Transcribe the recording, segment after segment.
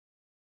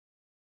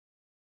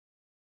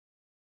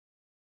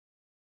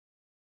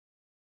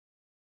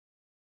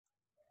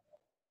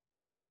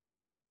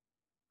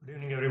Good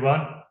evening,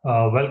 everyone.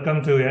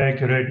 Welcome to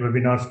AIQRATE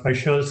webinar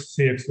specials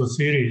CXO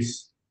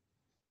series.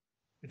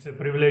 It's a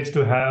privilege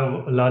to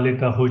have Lalit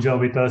Ahuja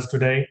with us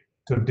today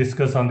to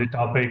discuss on the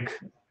topic,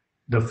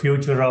 the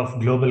future of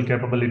global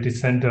capability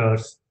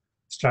centers,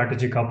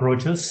 strategic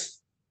approaches.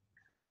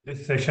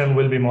 This session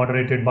will be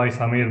moderated by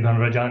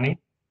Dhanrajani,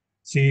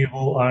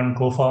 CEO and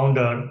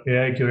co-founder,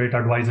 AIQRATE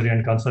Advisory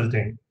and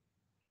Consulting.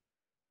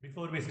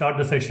 Before we start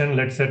the session,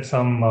 let's set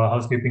some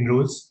housekeeping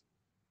rules.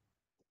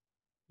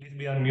 Please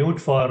be on mute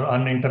for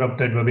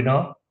uninterrupted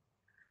webinar.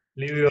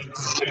 Leave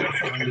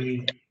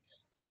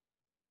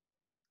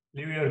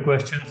your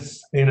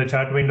questions in the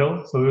chat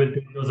window, so we will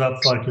pick those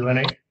up for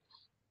Q&A.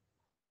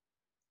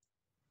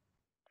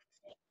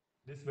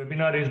 This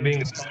webinar is being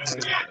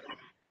recorded.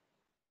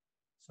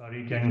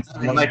 Sorry, can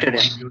someone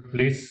mute,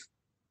 please?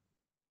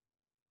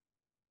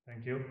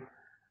 Thank you.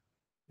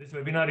 This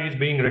webinar is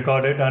being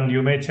recorded, and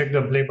you may check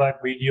the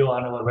playback video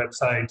on our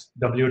website,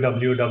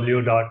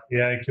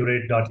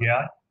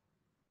 www.aiqrate.ai.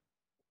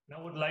 Now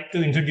I would like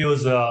to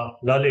introduce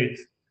Lalit.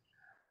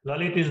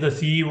 Lalit is the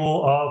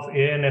CEO of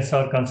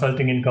ANSR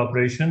Consulting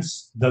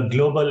Incorporations, the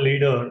global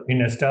leader in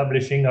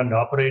establishing and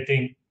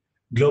operating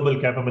global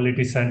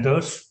capability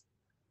centers.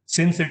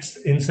 Since its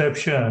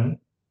inception,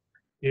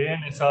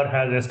 ANSR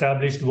has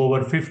established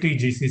over 50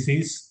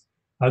 GCCs,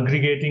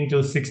 aggregating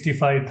to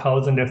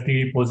 65,000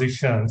 FTE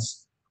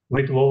positions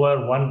with over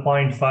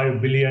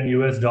 1.5 billion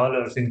US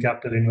dollars in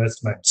capital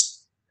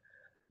investments.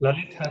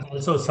 Lalit has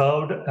also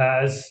served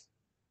as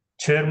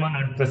chairman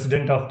and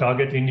president of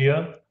Target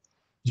India,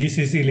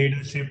 GCC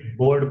leadership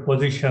board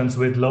positions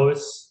with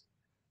Lois,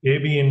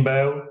 AB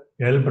InBev,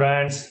 L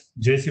Brands,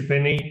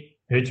 JCPenney,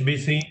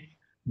 HBC,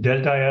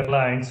 Delta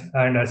Airlines,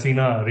 and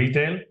Asina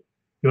Retail.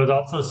 He was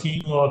also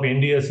CEO of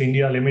NDS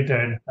India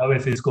Limited, a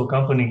Cisco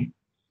company,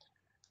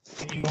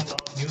 CEO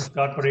of News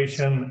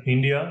Corporation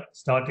India,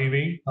 Star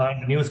TV,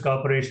 and News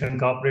Corporation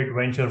Corporate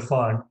Venture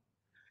Fund.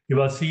 He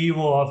was CEO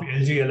of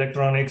LG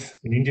Electronics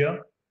in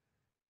India.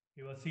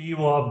 He was CEO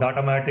of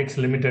Datamatics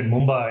Limited,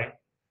 Mumbai,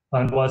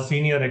 and was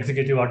Senior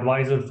Executive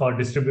Advisor for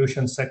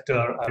Distribution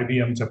Sector,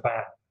 IBM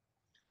Japan.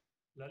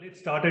 Lalit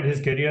started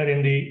his career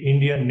in the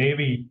Indian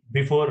Navy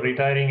before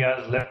retiring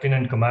as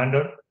Lieutenant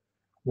Commander.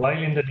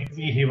 While in the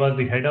Navy, he was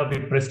the head of the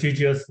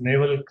prestigious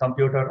Naval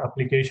Computer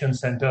Application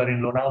Center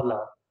in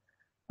Lonavala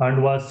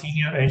and was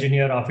Senior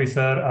Engineer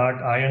Officer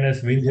at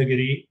INS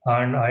Vindhyagiri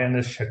and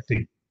INS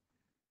Shakti.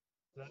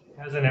 Lalit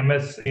has an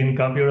MS in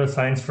Computer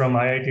Science from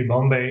IIT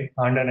Bombay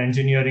and an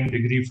engineering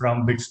degree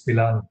from BITS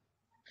Pilani.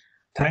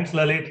 Thanks,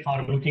 Lalit,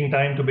 for making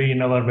time to be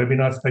in our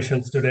webinar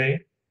specials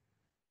today.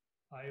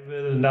 I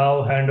will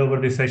now hand over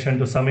the session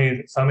to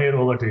Samir. Samir,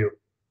 over to you.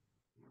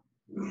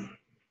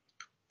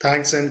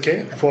 Thanks,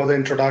 NK, for the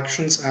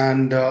introductions.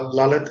 And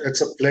Lalit,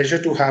 it's a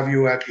pleasure to have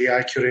you at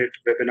AIQRATE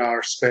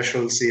webinar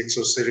special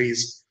CXO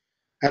series.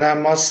 And I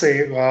must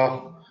say,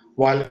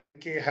 while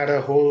NK had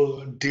a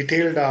whole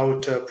detailed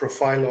out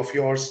profile of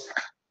yours,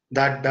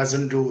 that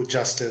doesn't do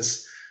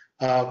justice.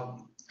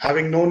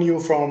 Having known you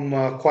from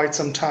quite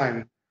some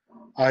time,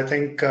 I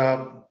think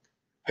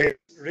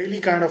it's really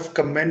kind of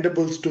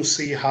commendable to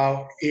see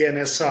how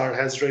ANSR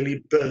has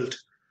really built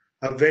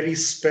a very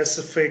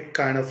specific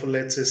kind of,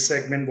 let's say,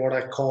 segment, what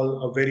I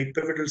call a very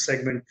pivotal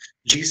segment,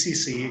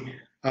 GCC,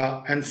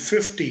 and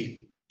 50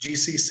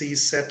 GCCs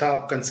set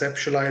up,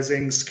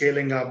 conceptualizing,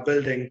 scaling up,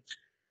 building,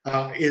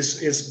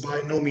 is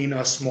by no means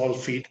a small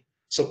feat.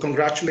 So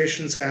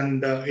congratulations,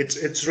 and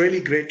it's really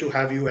great to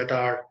have you at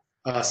our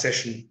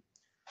session.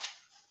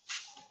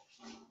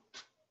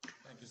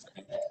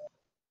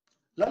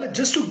 Lalit,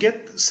 just to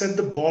set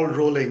the ball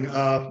rolling,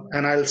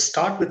 and I'll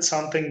start with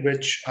something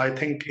which I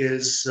think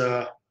is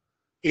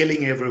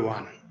ailing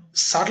everyone.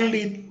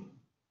 Suddenly,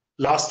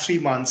 last 3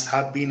 months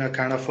have been a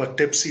kind of a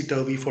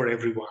tipsy-turvy for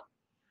everyone.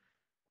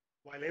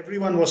 While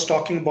everyone was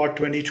talking about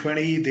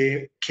 2020,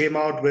 they came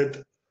out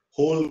with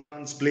whole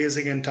guns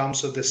blazing in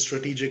terms of the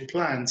strategic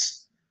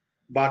plans.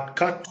 But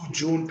cut to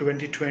June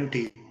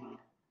 2020,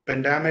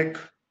 pandemic,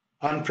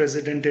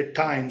 unprecedented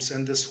times,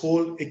 and this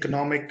whole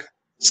economic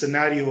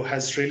scenario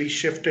has really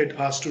shifted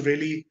us to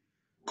really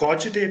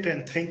cogitate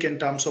and think in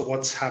terms of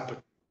what's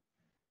happened.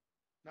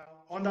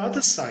 Now, on the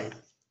other side,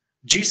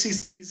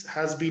 GCCs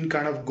has been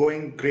kind of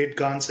going great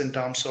guns in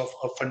terms of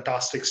a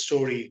fantastic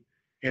story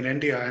in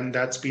India, and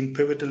that's been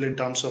pivotal in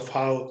terms of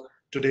how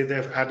today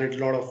they've added a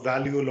lot of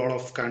value, a lot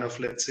of kind of,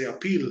 let's say,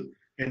 appeal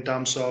in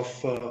terms of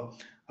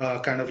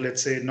kind of,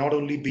 let's say, not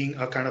only being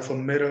a kind of a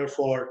mirror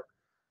for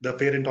the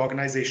parent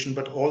organization,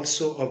 but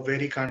also a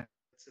very kind of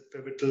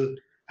pivotal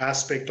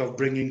aspect of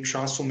bringing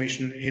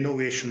transformation,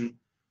 innovation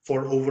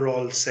for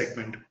overall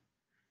segment.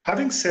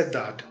 Having said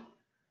that,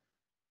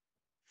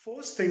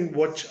 first thing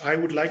what I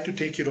would like to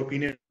take your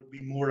opinion would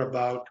be more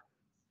about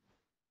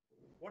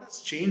what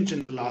has changed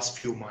in the last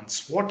few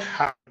months. What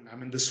happened? I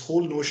mean, this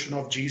whole notion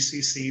of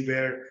GCC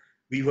where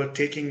we were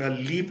taking a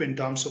leap in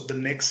terms of the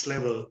next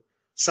level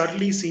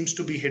suddenly seems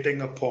to be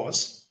hitting a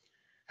pause.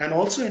 And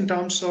also in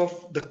terms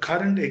of the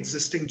current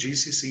existing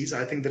GCCs,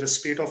 I think there is a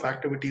spate of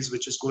activities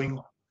which is going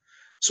on.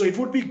 So it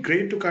would be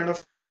great to kind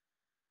of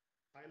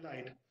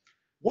highlight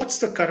what's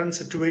the current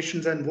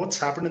situations and what's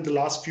happened in the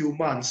last few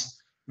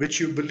months, which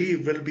you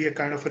believe will be a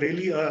kind of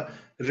really a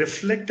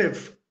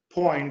reflective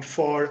point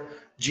for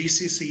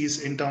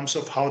GCCs in terms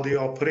of how they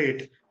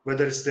operate,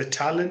 whether it's their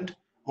talent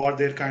or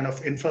their kind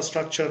of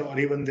infrastructure or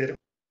even their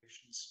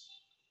operations.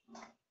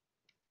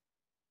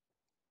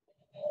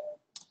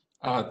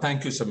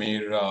 Thank you,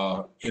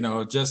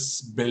 Samir.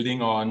 Just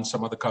building on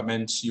some of the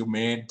comments you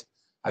made,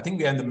 I think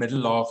we are in the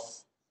middle of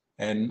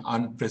an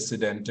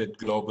unprecedented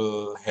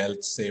global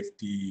health,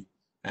 safety,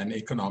 and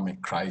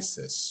economic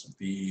crisis,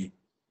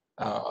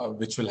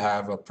 which will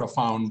have a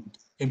profound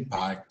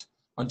impact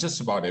on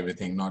just about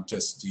everything, not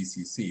just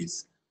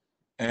GCCs.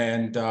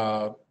 And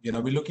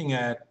we're looking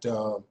at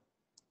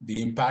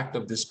the impact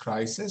of this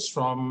crisis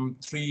from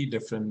three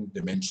different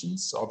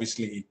dimensions.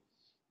 Obviously,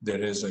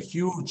 there is a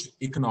huge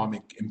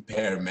economic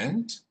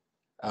impairment,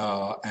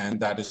 and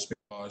that is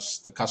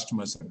because the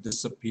customers have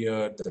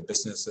disappeared, the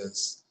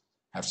businesses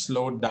have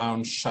slowed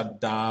down, shut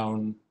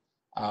down,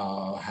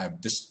 have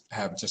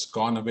just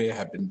gone away,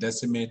 have been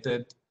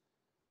decimated.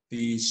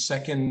 The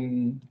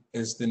second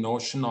is the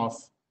notion of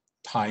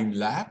time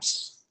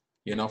lapse,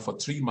 for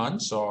 3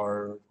 months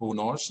or who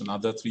knows,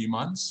 another 3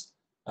 months.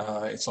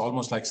 It's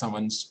almost like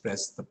someone's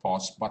pressed the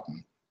pause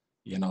button.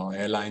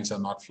 Airlines are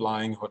not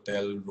flying,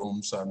 hotel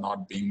rooms are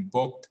not being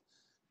booked,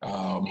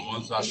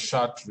 malls are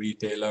shut,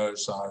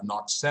 retailers are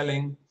not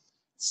selling.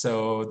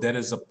 So there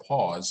is a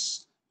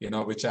pause,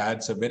 which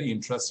adds a very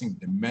interesting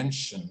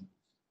dimension.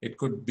 It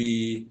could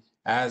be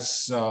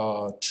as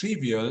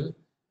trivial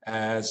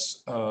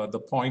as the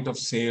point of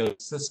sale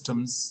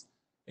systems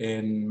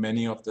in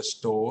many of the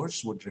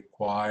stores would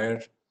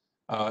require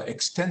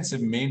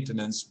extensive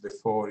maintenance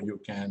before you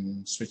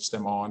can switch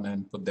them on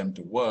and put them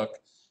to work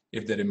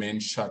if they remain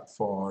shut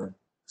for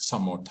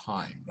some more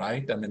time,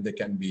 right? I mean, there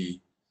can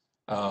be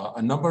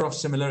a number of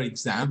similar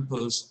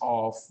examples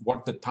of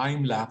what the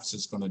time lapse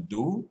is going to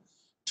do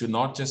to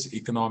not just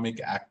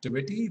economic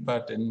activity,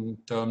 but in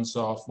terms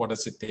of what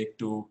does it take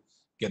to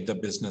get the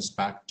business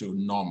back to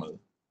normal.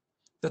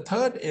 The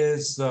third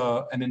is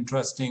an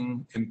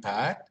interesting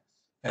impact,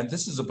 and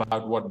this is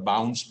about what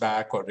bounce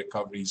back or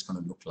recovery is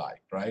going to look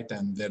like, right?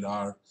 And there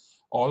are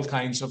all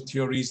kinds of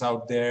theories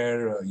out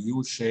there, a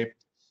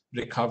U-shaped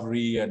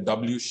recovery, a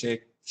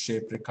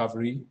W-shaped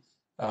recovery.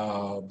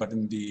 But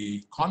in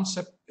the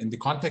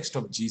context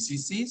of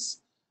GCCs,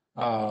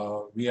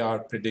 we are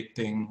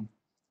predicting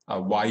a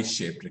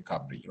Y-shaped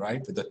recovery,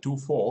 right? With the two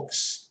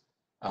forks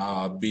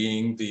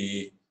being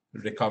the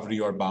recovery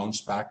or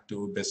bounce back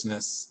to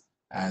business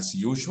as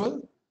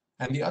usual,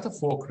 and the other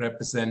fork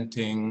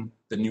representing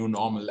the new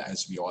normal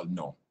as we all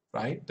know,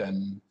 right?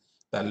 And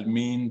that'll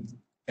mean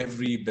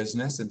every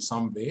business in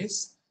some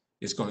ways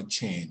is going to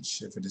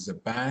change. If it is a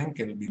bank,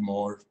 it'll be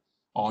more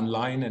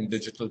online and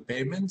digital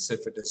payments.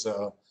 If it is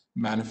a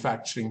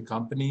manufacturing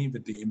company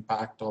with the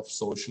impact of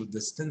social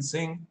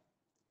distancing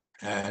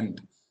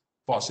and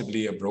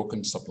possibly a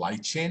broken supply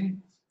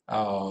chain,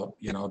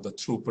 the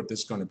throughput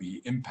is going to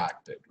be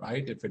impacted,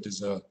 right? If it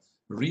is a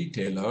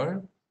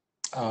retailer,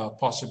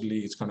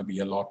 possibly it's going to be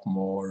a lot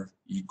more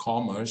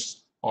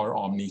e-commerce or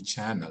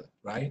omni-channel,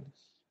 right?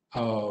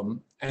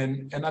 And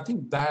I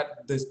think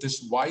that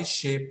this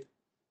Y-shaped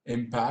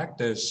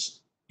impact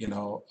is,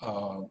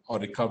 or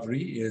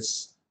recovery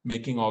is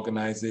making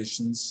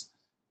organizations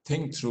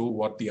think through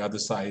what the other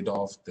side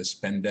of this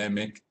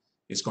pandemic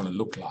is going to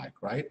look like,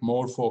 right?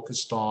 More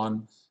focused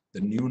on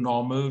the new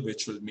normal,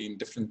 which will mean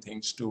different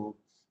things to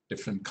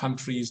different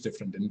countries,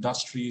 different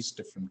industries,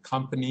 different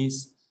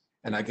companies.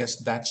 And I guess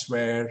that's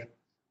where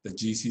the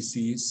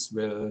GCCs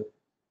will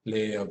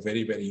play a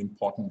very, very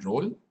important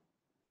role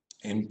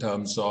in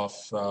terms of,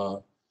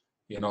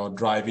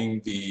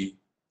 driving the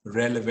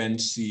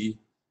relevancy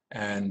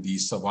and the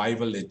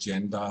survival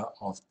agenda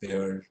of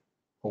their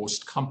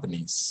host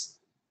companies.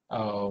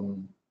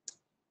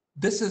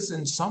 This is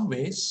in some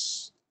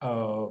ways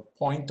a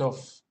point of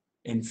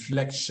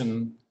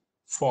inflection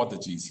for the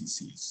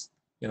GCCs.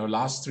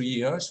 Last 3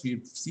 years,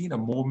 we've seen a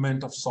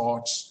movement of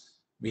sorts.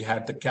 We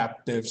had the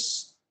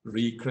captives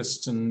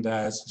rechristened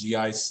as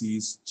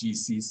GICs,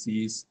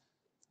 GCCs.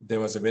 There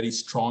was a very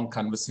strong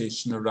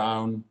conversation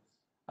around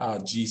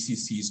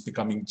GCCs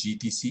becoming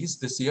GTCs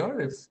this year.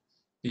 If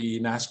the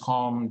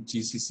NASSCOM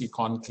GCC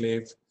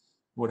conclave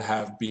would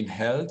have been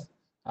held,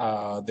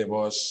 there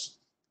was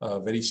a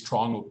very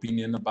strong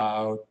opinion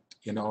about,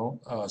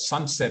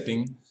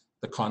 sunsetting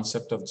the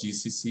concept of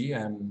GCC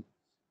and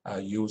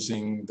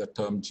using the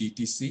term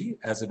GTC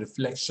as a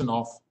reflection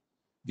of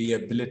the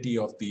ability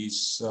of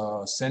these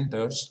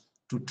centers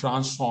to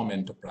transform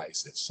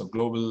enterprises, so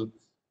global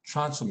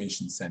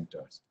transformation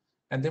centers.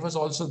 And there was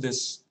also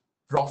this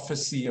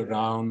prophecy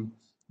around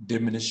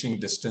diminishing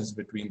distance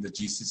between the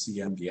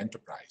GCC and the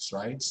enterprise,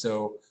 right?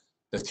 So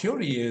the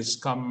theory is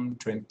come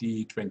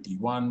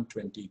 2021,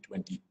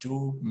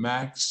 2022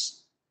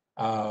 max,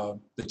 the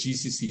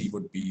GCC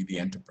would be the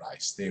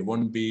enterprise. They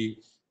wouldn't be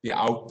the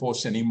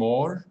outpost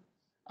anymore.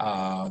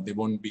 They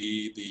won't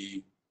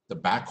be the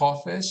back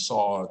office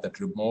or that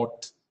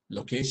remote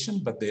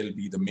location, but they'll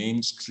be the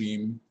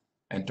mainstream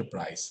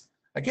enterprise.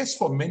 I guess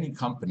for many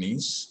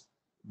companies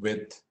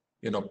with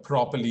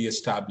properly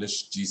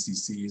established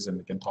GCCs, and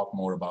we can talk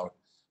more about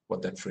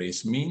what that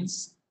phrase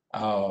means.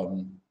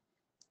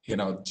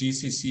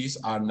 GCCs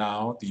are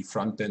now the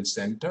front and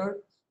center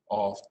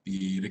of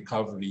the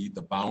recovery,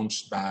 the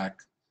bounce back,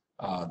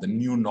 the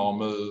new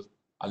normal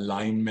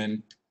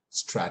alignment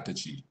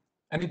strategy.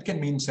 And it can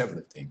mean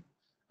several things.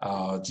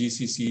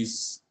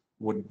 GCCs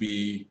would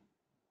be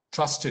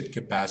trusted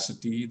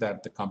capacity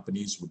that the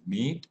companies would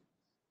need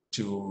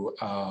to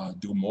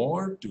do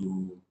more,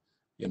 to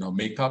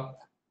make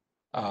up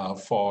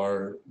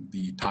for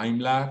the time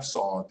lapse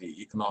or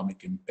the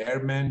economic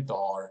impairment,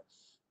 or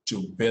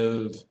to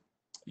build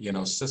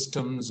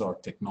systems or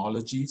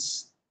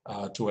technologies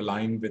to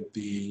align with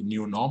the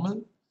new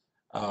normal.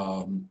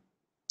 At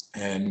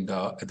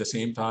the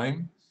same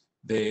time,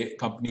 the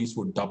companies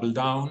would double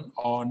down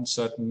on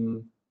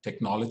certain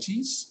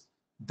technologies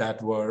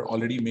that were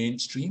already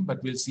mainstream,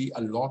 but we'll see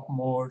a lot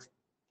more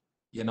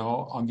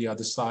on the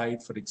other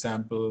side. For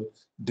example,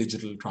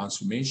 digital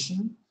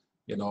transformation.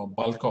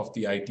 Bulk of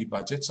the IT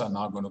budgets are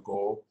now going to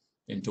go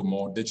into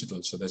more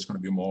digital. So there's going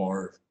to be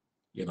more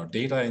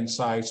data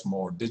insights,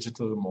 more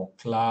digital, more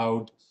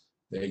cloud.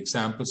 The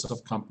examples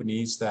of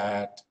companies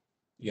that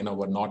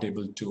were not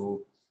able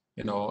to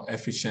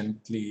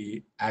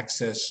efficiently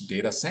access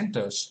data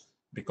centers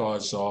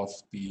because of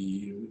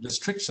the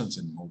restrictions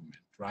in movement,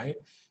 right?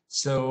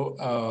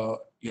 So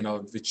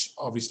which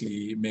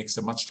obviously makes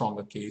a much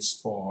stronger case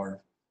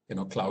for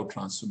cloud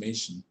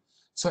transformation.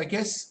 So I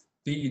guess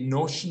the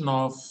notion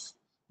of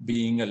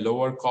being a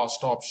lower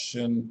cost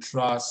option,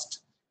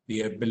 trust,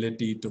 the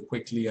ability to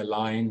quickly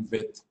align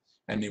with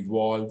an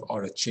evolve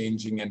or a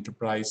changing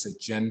enterprise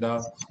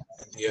agenda,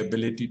 the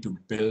ability to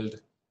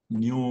build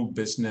new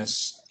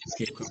business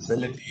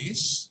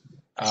capabilities,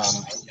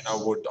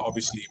 would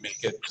obviously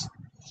make it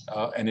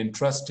an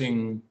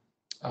interesting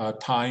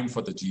time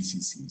for the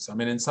GCCs. I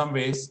mean, in some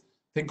ways,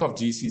 think of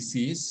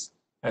GCCs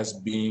as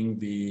being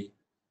the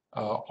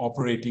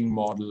operating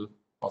model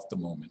of the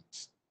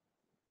moment.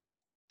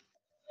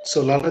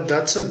 So Lalit,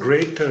 that's a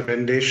great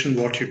rendition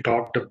what you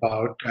talked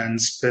about,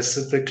 and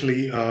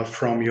specifically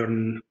from your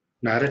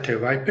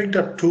narrative. I picked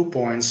up 2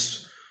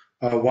 points.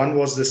 One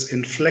was this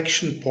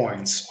inflection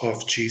points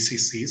of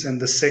GCCs, and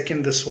the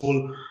second, this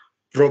whole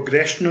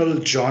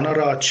progressional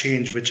genre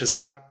change which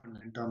has happened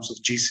in terms of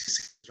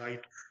GCCs,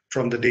 right?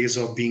 From the days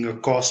of being a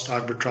cost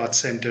arbitrage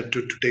center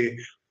to today,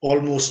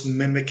 almost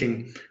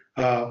mimicking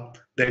the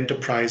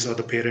enterprise or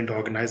the parent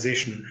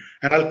organization.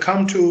 And I'll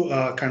come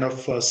to kind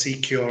of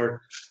seek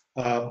your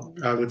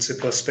I would say,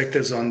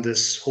 perspectives on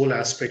this whole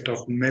aspect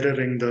of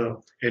mirroring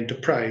the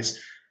enterprise.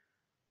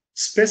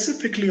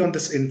 Specifically on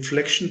this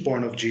inflection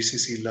point of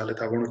GCC,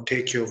 Lalit, I want to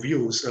take your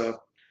views.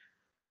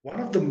 One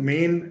of the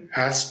main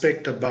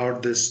aspect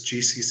about this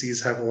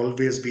GCCs have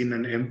always been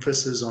an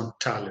emphasis on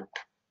talent.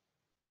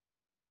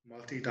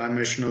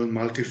 Multidimensional,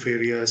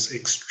 multifarious,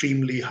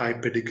 extremely high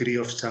pedigree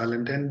of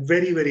talent, and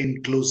very, very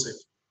inclusive.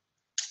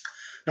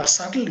 Now,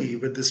 suddenly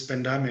with this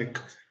pandemic,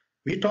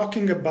 we're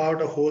talking about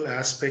a whole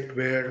aspect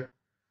where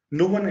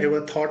no one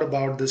ever thought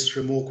about this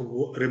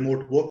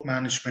remote work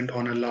management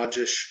on a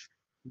largish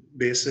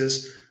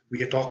basis.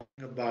 We are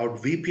talking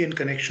about VPN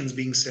connections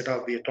being set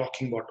up. We are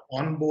talking about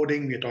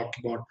onboarding. We are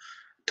talking about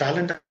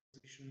talent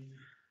acquisition.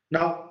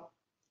 Now,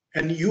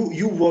 and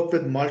you work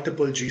with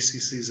multiple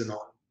GCCs and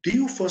all. Do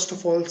you first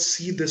of all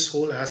see this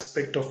whole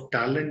aspect of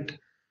talent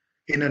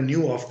in a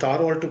new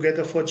avatar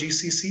altogether for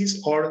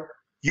GCCs, or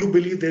you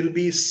believe there'll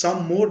be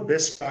some more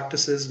best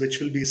practices which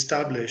will be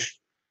established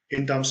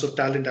in terms of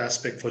talent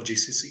aspect for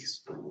GCCs?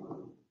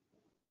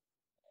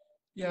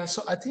 Yeah,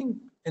 so I think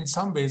in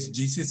some ways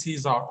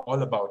GCCs are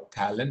all about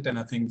talent, and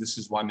I think this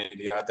is one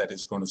area that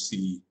is going to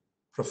see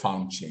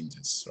profound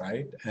changes,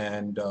 right?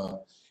 And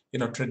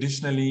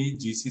traditionally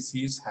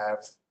GCCs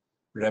have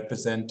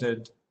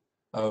represented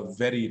a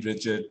very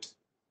rigid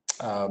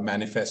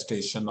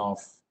manifestation of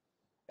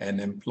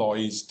an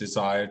employee's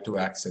desire to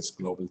access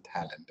global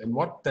talent. And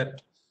what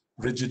that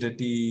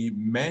rigidity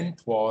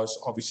meant was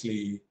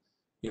obviously,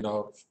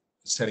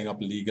 setting up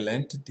a legal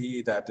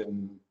entity that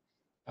in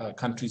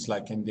countries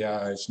like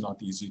India is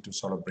not easy to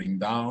sort of bring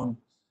down.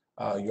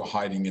 You're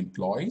hiring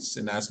employees,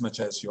 and as much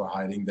as you're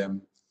hiring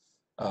them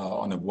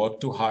on a work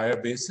to hire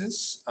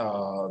basis,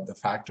 the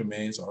fact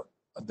remains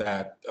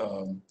that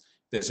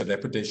there's a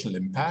reputational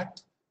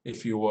impact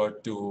if you were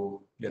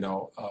to,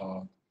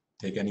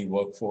 take any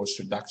workforce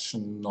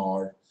reduction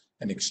or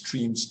an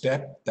extreme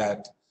step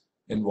that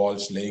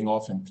involves laying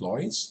off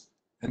employees.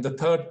 And the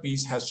third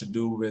piece has to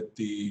do with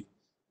the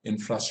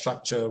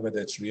infrastructure, whether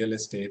it's real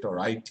estate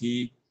or IT.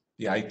 The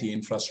IT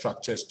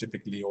infrastructure is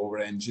typically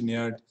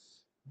over-engineered.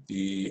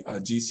 The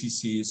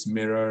GCCs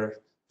mirror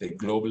the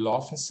global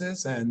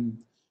offices, and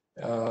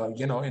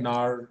in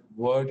our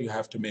world, you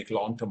have to make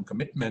long-term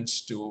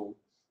commitments to,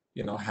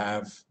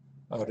 have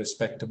a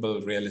respectable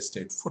real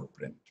estate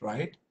footprint,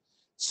 right?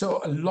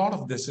 So a lot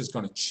of this is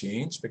going to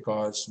change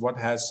because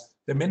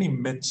there are many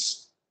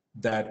myths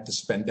that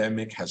this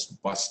pandemic has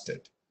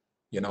busted.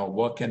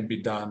 Work can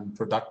be done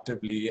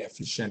productively,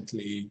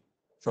 efficiently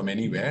from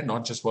anywhere,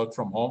 not just work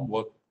from home,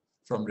 work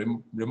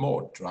from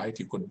remote, right?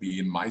 You could be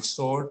in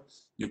Mysore,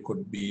 you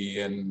could be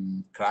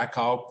in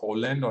Krakow,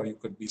 Poland, or you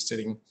could be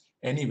sitting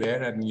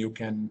anywhere, and you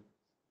can,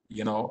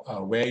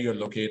 where you're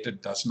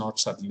located does not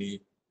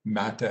suddenly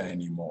matter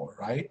anymore,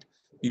 right?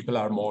 People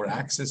are more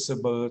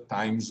accessible,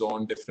 time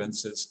zone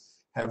differences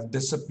have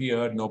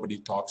disappeared. Nobody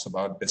talks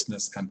about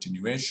business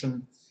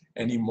continuation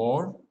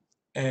anymore.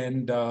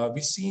 And we're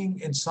seeing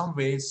in some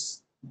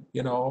ways,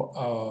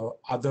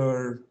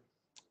 other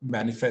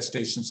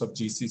manifestations of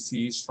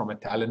GCCs from a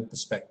talent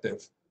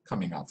perspective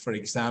coming up. For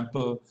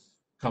example,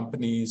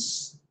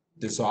 companies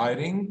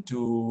desiring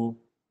to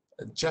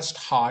just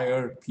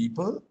hire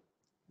people,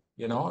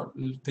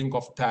 think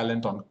of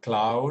talent on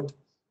cloud,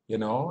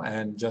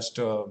 and just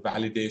a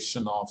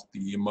validation of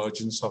the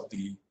emergence of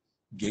the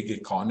gig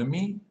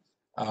economy.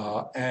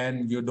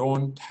 And you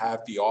don't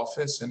have the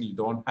office and you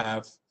don't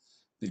have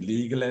the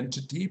legal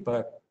entity,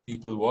 but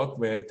people work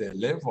where they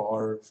live,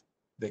 or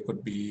they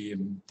could be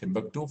in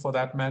Timbuktu for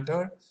that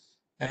matter,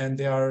 and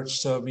they are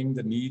serving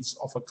the needs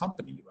of a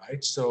company,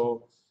 right?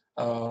 So,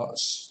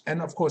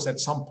 and of course,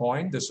 at some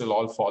point, this will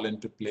all fall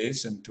into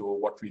place into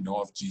what we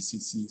know of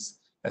GCCs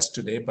as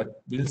today,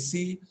 but we'll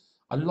see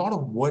a lot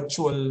of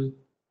virtual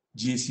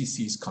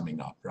GCCs coming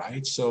up,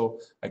 right? So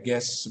I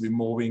guess we're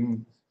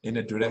moving in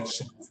a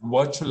direction of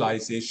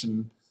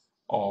virtualization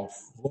of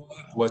work,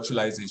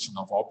 virtualization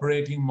of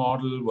operating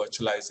model,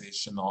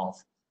 virtualization of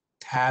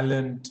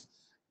talent,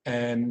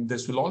 and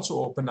this will also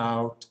open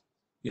out,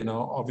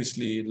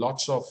 obviously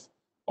lots of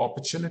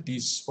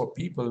opportunities for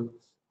people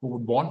who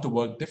would want to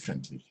work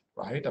differently,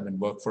 right? I mean,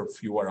 work for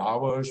fewer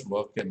hours,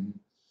 work in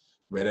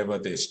wherever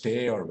they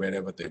stay or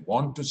wherever they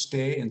want to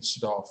stay,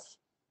 instead of,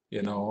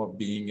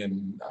 being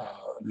in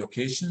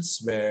locations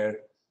where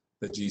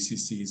the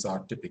GCCs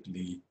are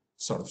typically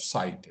sort of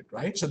sited,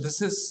 right? So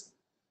this is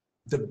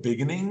the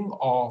beginning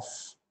of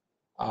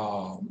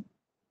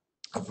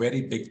a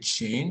very big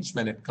change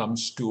when it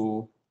comes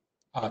to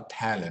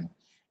talent.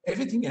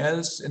 Everything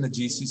else in a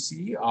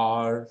GCC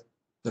are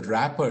the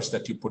wrappers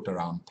that you put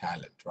around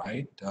talent,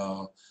 right?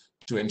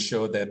 To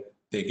ensure that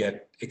they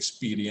get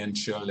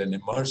experiential and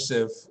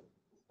immersive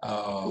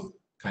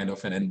kind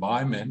of an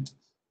environment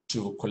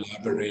to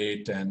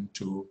collaborate and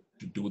to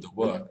do the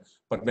work.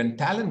 But when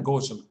talent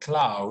goes on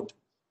cloud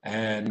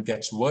and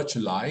gets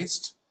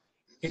virtualized,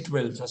 it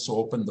will just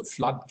open the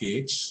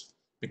floodgates,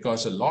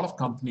 because a lot of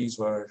companies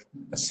were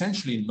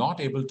essentially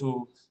not able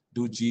to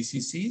do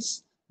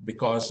GCCs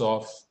because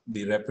of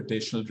the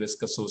reputational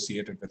risk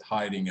associated with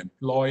hiring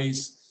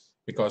employees,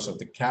 because of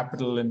the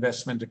capital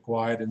investment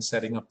required in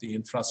setting up the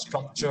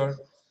infrastructure,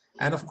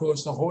 and of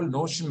course, the whole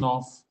notion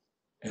of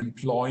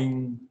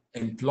employing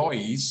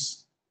employees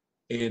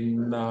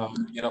in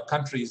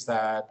countries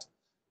that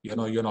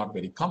you're not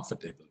very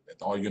comfortable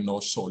with,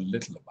 or so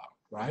little about,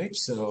 right?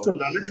 So,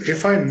 Lalit,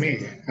 if I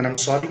may, and I'm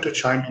sorry to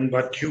chime in,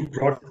 but you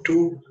brought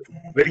two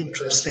very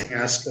interesting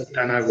aspects,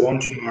 and I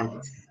want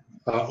your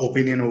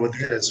opinion over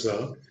there as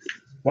well.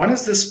 One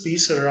is this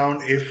piece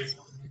around, if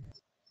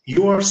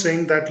you are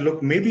saying that,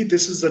 look, maybe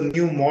this is the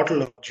new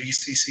model of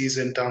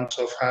GCCs in terms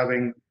of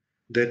having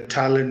the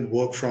talent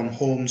work from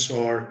homes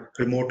or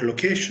remote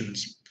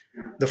locations.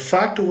 The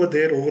fact over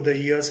there over the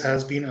years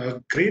has been a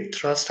great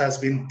thrust has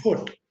been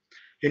put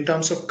in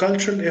terms of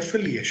cultural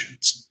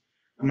affiliations.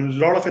 I mean,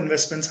 a lot of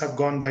investments have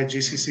gone by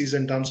GCCs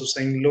in terms of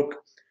saying, look,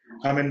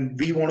 I mean,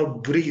 we want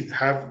to breathe,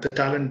 have the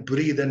talent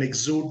breathe and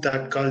exude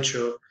that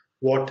culture,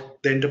 what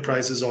the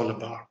enterprise is all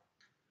about.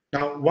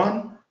 Now,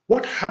 one,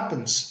 what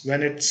happens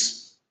when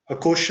it's a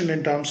question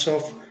in terms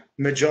of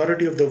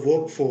majority of the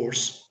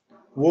workforce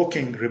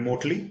working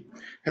remotely?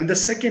 And the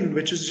second,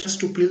 which is just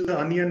to peel the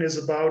onion, is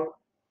about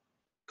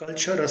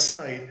culture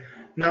aside.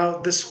 Now,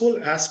 this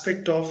whole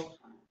aspect of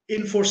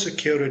info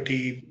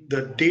security,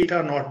 the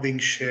data not being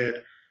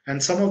shared,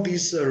 and some of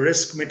these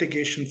risk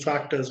mitigation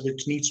factors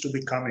which needs to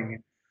be coming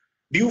in.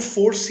 Do you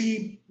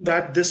foresee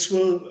that this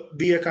will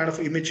be a kind of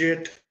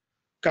immediate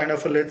kind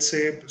of a, let's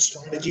say,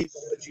 strategy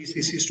for the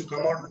GCCs to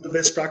come out with the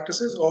best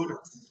practices,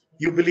 or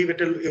you believe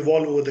it will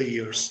evolve over the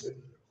years?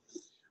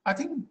 I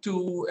think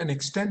to an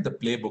extent, the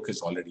playbook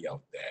is already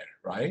out there,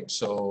 right?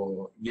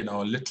 So,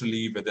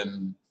 literally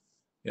within,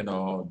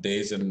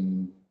 days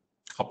and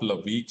couple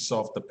of weeks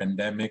of the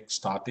pandemic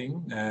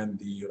starting and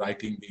the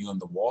writing being on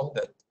the wall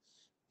that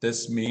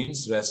this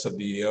means rest of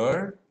the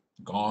year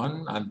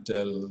gone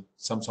until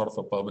some sort of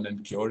a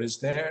permanent cure is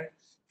there.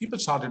 People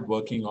started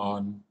working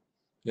on,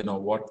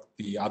 what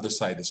the other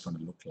side is going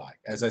to look like.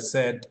 As I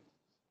said,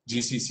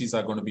 GCCs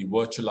are going to be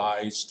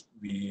virtualized.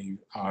 We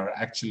are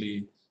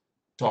actually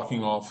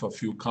talking of a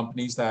few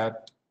companies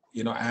that,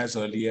 as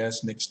early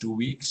as next 2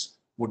 weeks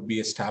would be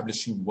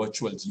establishing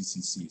virtual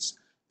GCCs.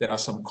 There are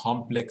some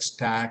complex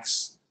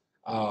tax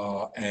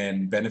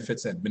and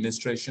benefits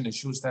administration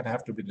issues that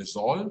have to be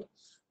resolved.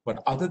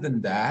 But other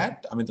than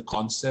that, I mean, the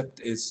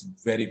concept is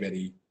very,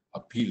 very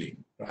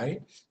appealing,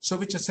 right? So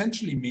which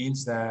essentially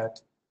means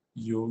that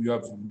you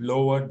have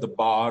lowered the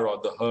bar or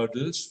the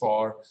hurdles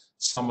for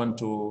someone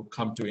to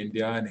come to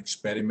India and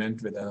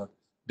experiment with a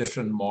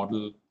different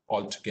model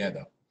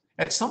altogether.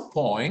 At some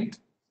point,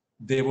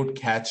 they would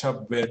catch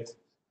up with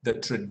the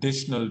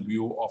traditional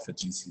view of a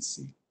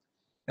GCC.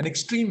 An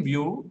extreme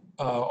view,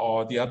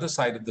 or the other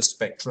side of the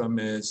spectrum,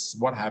 is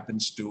what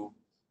happens to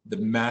the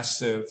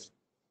massive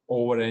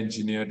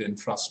over-engineered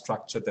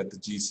infrastructure that the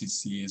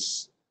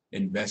GCCs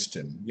invest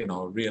in,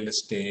 real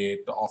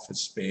estate,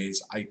 office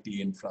space, IT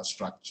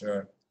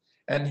infrastructure.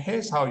 And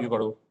here's how you got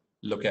to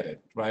look at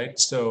it, right?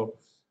 So,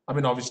 I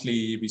mean,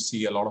 obviously, we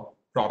see a lot of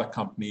product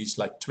companies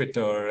like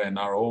Twitter and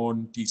our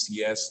own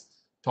TCS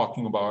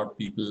talking about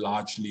people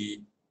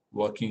largely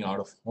working out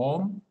of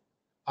home.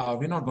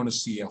 We're not going to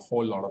see a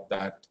whole lot of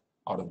that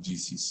out of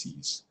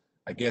GCCs.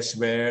 I guess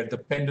where the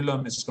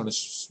pendulum is going to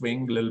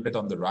swing a little bit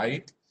on the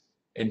right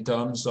in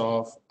terms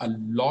of a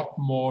lot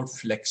more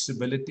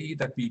flexibility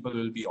that people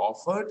will be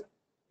offered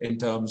in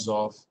terms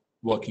of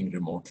working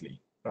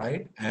remotely,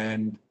 right?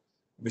 And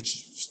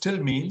which still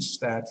means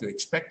that you're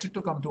expected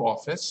to come to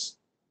office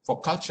for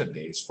culture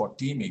days, for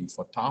teaming,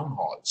 for town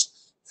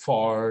halls,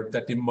 for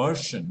that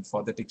immersion,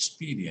 for that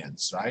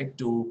experience, right?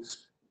 To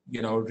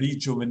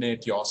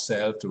rejuvenate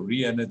yourself, to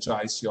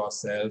re-energize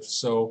yourself.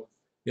 So,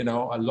 a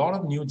lot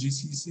of new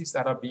GCCs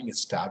that are being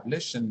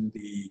established in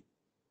the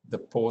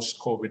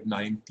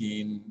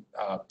post-COVID-19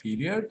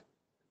 period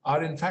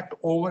are in fact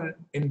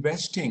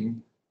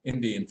over-investing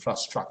in the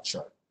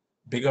infrastructure,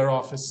 bigger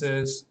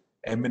offices,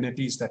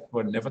 amenities that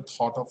were never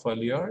thought of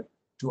earlier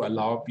to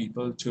allow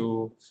people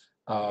to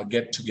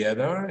get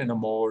together in a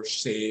more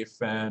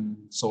safe and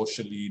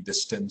socially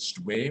distanced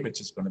way,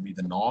 which is going to be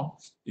the norm,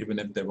 even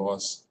if there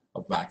was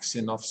a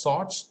vaccine of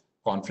sorts.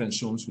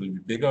 Conference rooms will be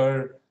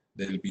bigger.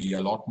 There'll be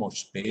a lot more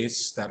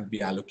space that will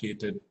be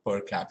allocated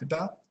per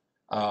capita.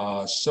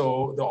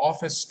 So the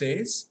office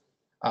stays.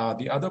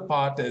 The other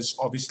part is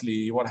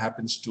obviously what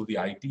happens to the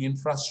IT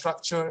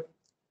infrastructure.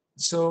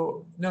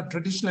 So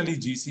traditionally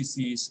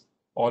GCCs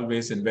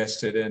always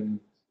invested in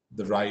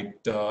the right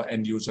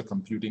end user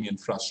computing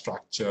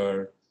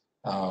infrastructure,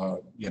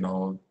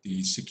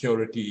 the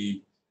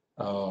security,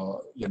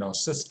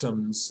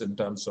 systems in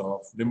terms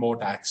of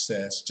remote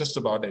access. Just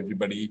about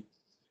everybody,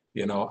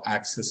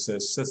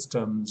 accesses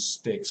systems,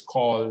 takes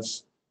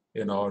calls,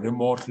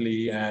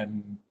 remotely,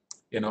 and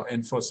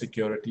info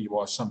security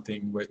was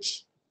something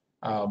which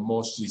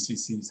most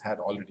GCCs had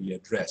already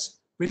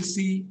addressed. We'll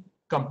see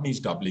companies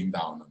doubling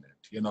down on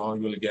it.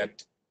 You'll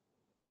get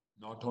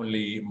not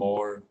only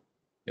more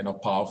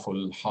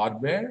powerful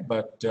hardware,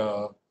 but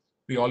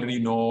we already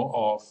know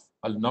of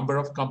a number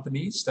of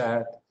companies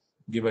that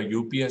give a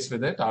UPS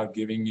with it, are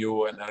giving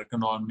you an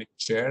ergonomic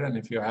chair, and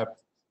if you have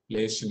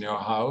place in your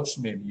house,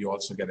 maybe you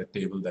also get a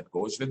table that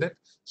goes with it,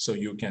 so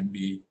you can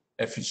be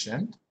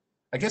efficient.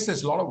 I guess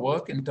there's a lot of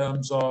work in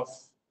terms of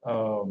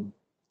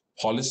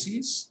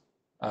policies,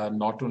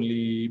 not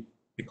only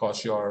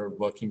because you're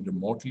working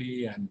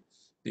remotely and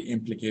the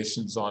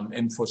implications on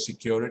info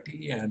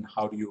security and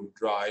how do you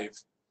drive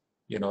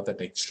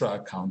that extra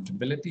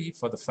accountability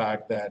for the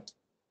fact that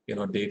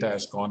data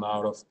has gone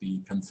out of the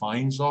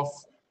confines of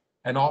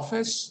an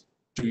office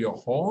to your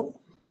home,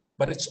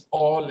 but it's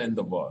all in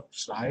the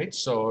works, right?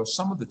 So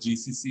some of the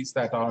GCCs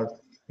that are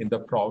in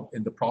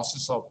the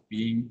process of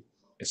being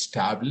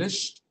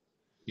established,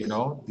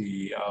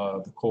 the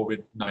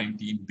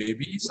COVID-19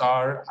 babies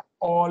are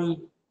all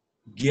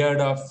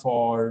geared up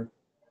for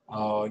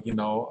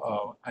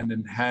an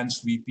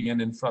enhanced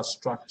VPN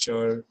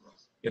infrastructure,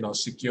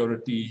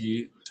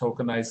 security,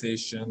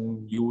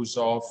 tokenization, use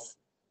of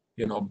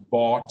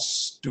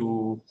bots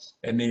to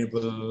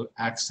enable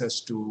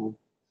access to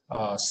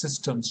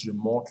systems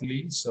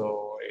remotely.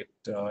 So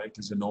it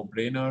is a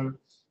no-brainer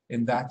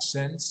in that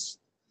sense.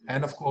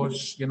 And of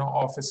course,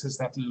 offices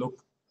that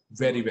look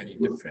very, very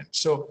different.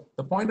 So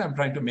the point I'm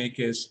trying to make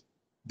is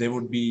there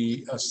would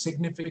be a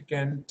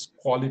significant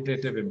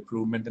qualitative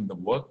improvement in the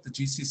work the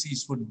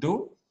GCCs would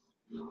do.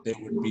 There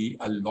would be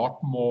a lot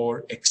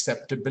more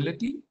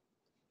acceptability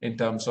in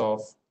terms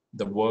of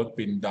the work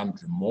being done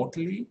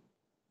remotely,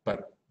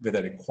 but with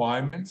a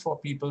requirement for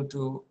people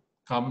to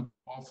come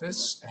to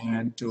office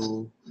and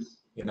to,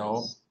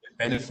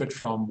 benefit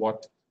from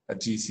what a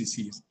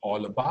GCC is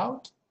all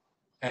about.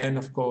 And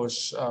of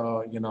course,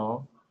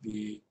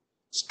 the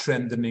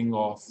strengthening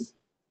of,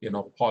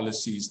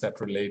 policies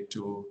that relate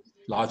to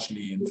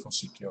largely info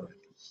security.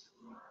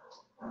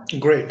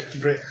 Great,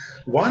 great.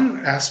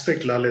 One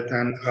aspect, Lalit,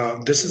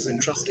 and this is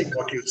interesting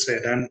what you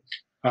said, and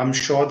I'm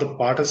sure the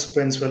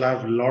participants will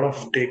have a lot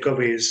of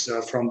takeaways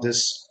from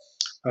this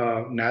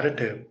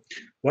narrative.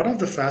 One of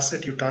the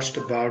facets you touched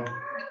about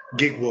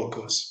gig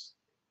workers.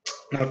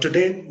 Now,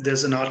 today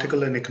there's an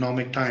article in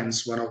Economic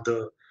Times, one of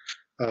the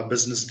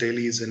business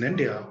dailies in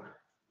India,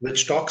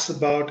 which talks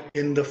about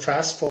in the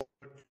fast forward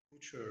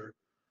future,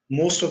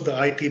 most of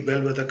the IT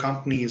bellwether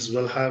companies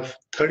will have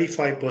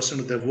 35%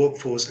 of their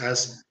workforce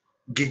as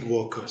gig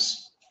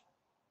workers.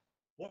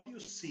 What do you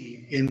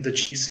see in the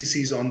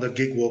GCCs on the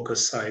gig worker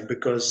side?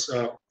 Because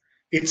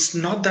it's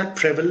not that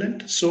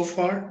prevalent so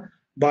far,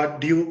 but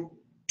do you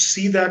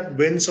see that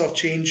winds of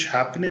change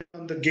happening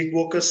on the gig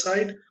worker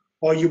side,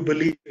 or you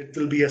believe it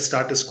will be a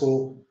status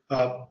quo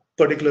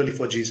particularly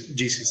for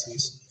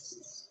GCCs?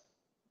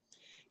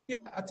 Yeah,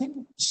 I think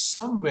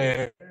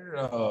somewhere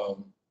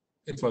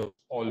it was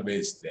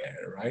always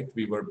there, right?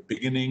 We were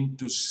beginning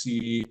to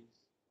see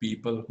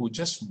people who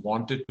just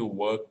wanted to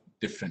work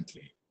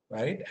differently,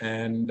 right?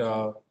 And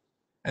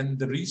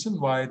the reason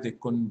why they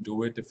couldn't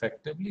do it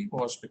effectively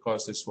was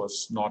because this was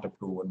not a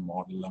proven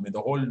model. I mean,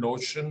 the whole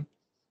notion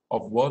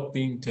of work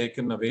being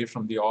taken away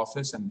from the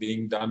office and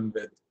being done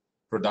with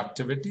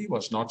productivity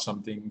was not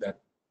something that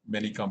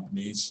many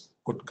companies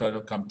could kind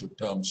of come to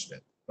terms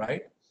with,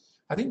 right?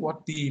 I think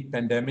what the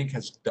pandemic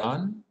has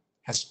done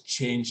has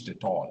changed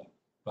it all,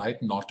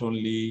 right? Not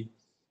only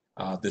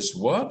this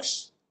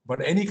works, but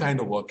any kind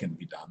of work can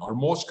be done, or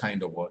most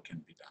kind of work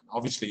can be done.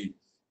 Obviously,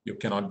 you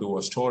cannot do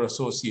a store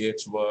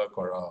associate's work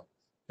or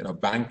a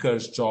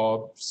banker's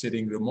job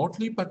sitting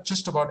remotely, but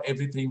just about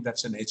everything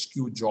that's an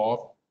HQ job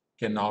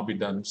can now be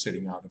done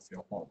sitting out of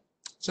your home.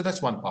 So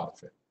that's one part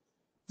of it.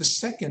 The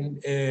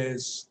second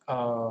is,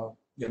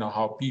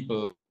 how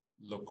people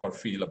look or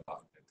feel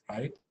about it,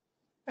 right?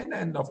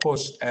 And of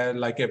course,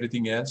 like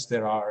everything else,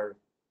 there are,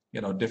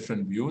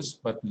 different views,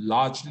 but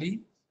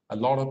largely a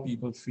lot of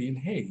people feel,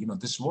 hey,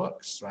 this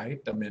works,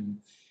 right? I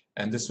mean,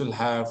 and this will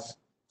have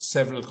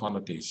several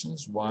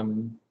connotations.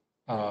 One,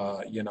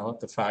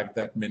 the fact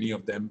that many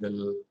of them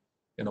will,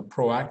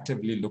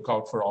 proactively look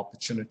out for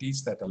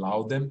opportunities that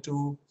allow them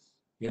to,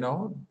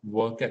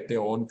 work at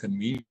their own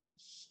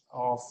convenience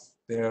of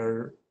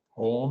their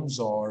homes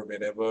or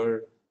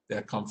wherever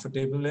they're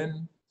comfortable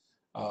in.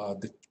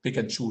 They pick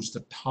and choose the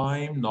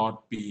time,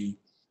 not be,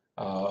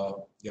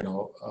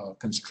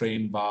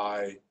 constrained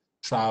by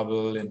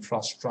travel,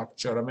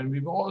 infrastructure. I mean,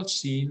 we've all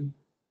seen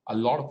a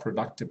lot of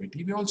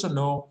productivity. We also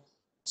know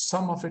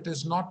some of it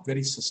is not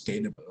very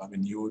sustainable. I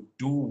mean, you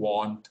do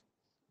want,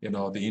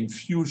 the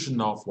infusion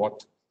of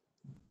what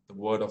the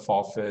word of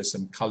office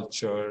and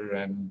culture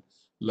and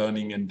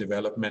learning and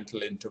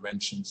developmental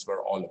interventions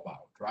were all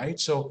about, right?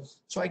 So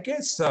I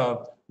guess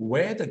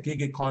where the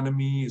gig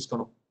economy is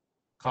going to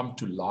come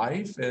to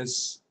life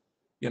is,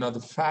 the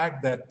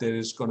fact that there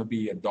is going to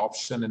be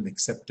adoption and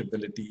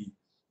acceptability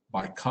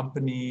by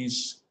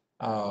companies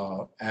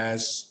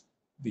as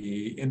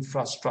the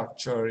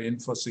infrastructure,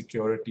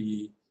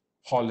 infosecurity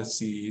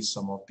policies,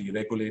 some of the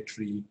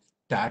regulatory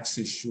tax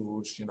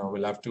issues,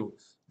 we'll have to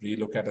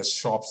relook at a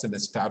Shops and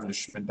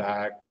Establishment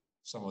Act,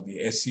 some of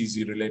the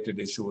SEZ related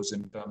issues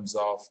in terms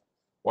of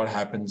what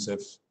happens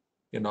if,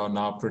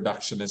 now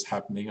production is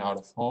happening out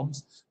of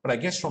homes. But I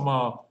guess from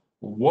a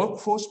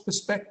workforce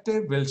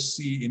perspective, we'll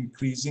see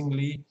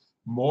increasingly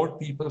more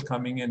people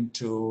coming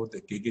into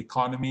the gig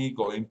economy,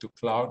 going to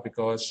cloud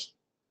because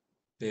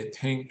they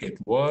think it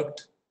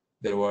worked.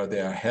 They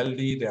are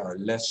healthy, they are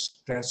less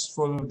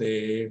stressful,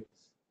 they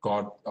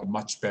got a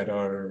much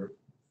better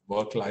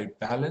work-life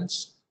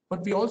balance.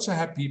 But we also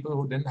have people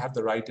who didn't have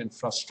the right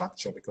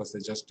infrastructure because they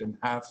just didn't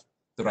have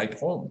the right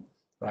home,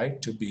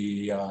 right, to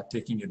be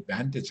taking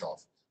advantage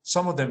of.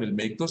 Some of them will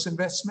make those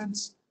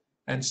investments,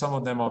 and some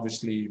of them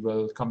obviously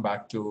will come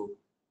back to,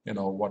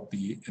 what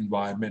the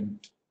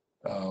environment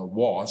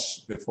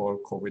was before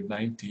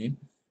COVID-19.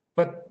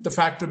 But the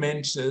fact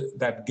remains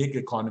that gig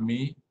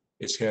economy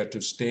is here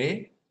to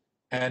stay,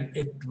 and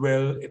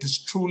it is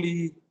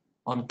truly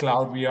on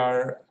cloud. We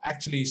are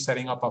actually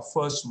setting up our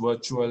first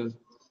virtual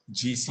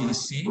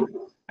GCC,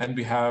 and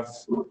we have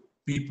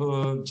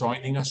people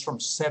joining us from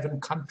 7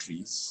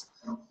 countries,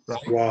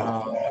 right?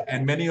 Wow.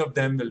 And many of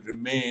them will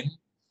remain,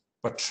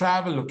 but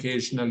travel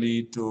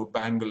occasionally to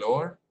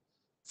Bangalore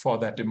for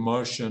that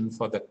immersion,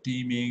 for the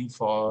teaming,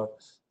 for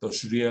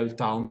those real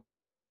town.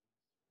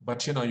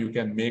 But you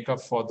can make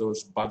up for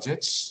those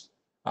budgets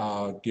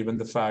given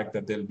the fact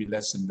that there'll be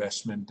less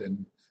investment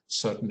in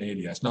certain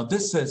areas. Now,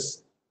 this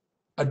is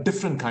a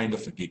different kind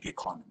of a gig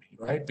economy,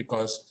 right?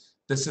 Because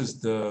this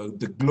is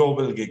the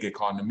global gig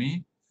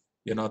economy,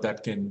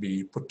 that can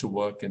be put to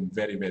work in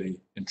very, very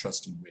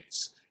interesting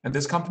ways. And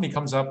this company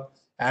comes up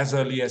as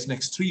early as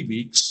next 3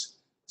 weeks.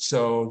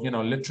 So,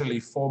 literally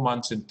 4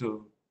 months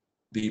into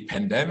the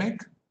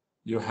pandemic,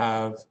 you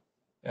have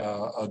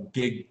a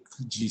gig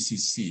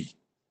GCC,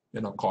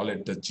 call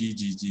it the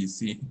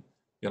GGGC,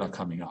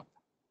 coming up.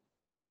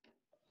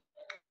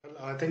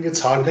 I think it's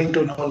heartening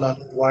to know that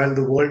while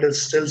the world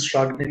is still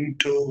struggling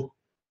to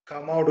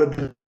come out with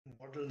the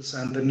models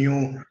and the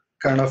new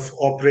kind of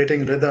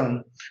operating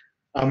rhythm,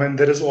 I mean,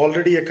 there is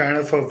already a kind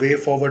of a way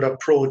forward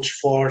approach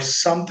for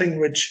something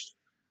which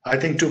I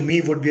think to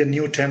me would be a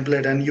new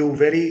template. And you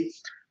very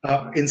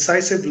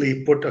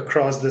incisively put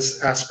across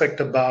this aspect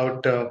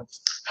about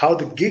how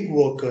the gig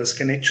workers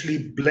can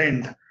actually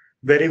blend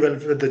very well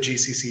with the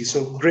GCC.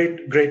 So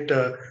great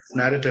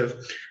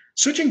narrative.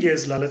 Switching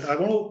gears, Lalit, I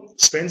want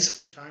to spend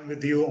some time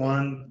with you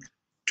on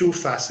 2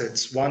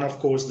 facets. One, of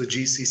course, the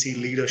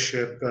GCC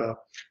leadership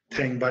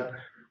thing, but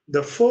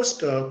the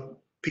first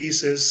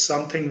piece is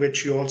something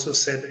which you also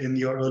said in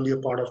your earlier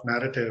part of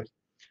narrative,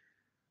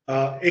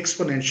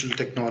 exponential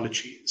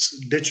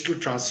technologies, digital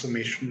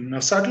transformation. Now,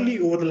 suddenly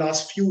over the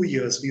last few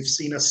years, we've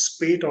seen a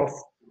spate of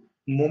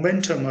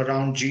momentum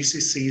around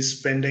GCCs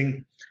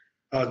spending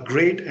a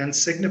great and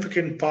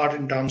significant part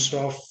in terms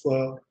of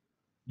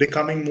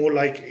becoming more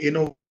like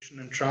innovation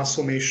and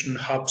transformation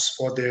hubs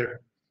for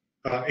their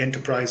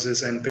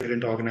enterprises and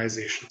parent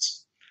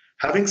organizations.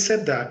 Having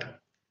said that,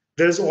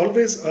 there's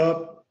always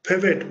a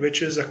pivot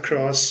which is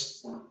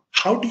across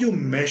how do you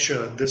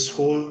measure this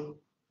whole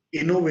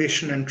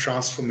innovation and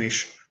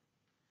transformation?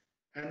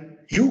 And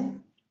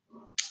you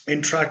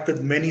interact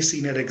with many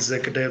senior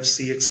executives,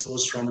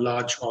 CXOs from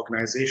large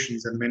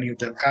organizations, and many of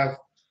them have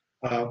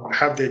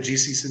their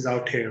GCCs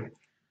out here.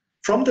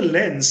 From the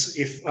lens,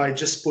 if I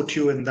just put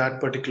you in that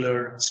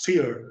particular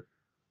sphere,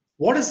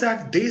 what is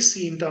that they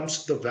see in terms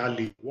of the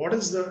value? What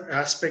is the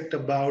aspect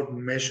about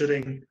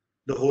measuring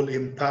the whole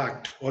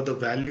impact or the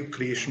value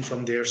creation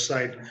from their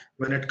side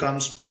when it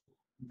comes to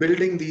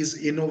building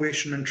these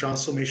innovation and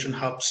transformation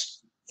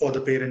hubs for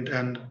the parent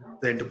and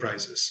the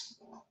enterprises?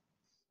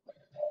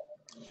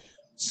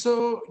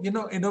 So,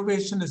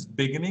 innovation is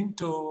beginning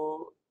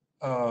to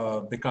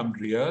become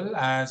real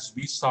as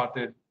we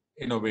started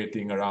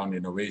innovating around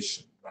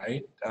innovation,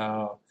 right?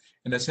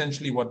 And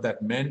essentially what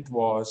that meant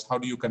was, how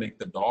do you connect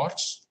the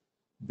dots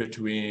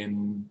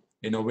between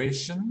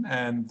innovation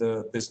and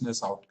the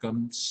business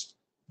outcomes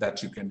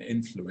that you can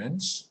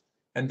influence?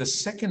 And the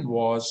second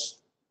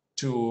was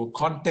to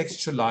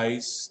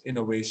contextualize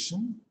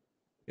innovation,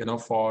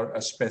 for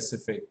a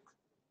specific,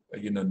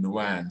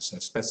 nuance,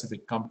 a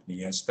specific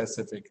company, a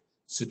specific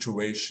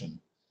situation.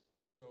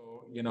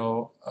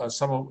 So,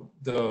 some of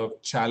the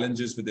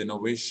challenges with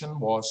innovation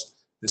was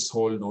this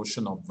whole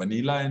notion of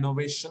vanilla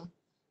innovation.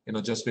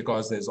 Just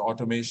because there's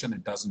automation,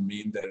 it doesn't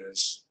mean there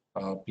is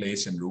a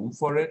place and room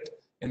for it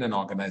in an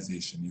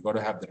organization. You got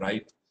to have the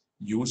right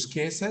use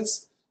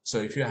cases. So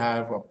if you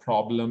have a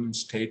problem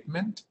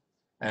statement,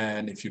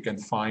 and if you can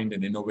find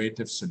an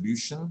innovative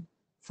solution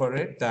for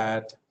it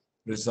that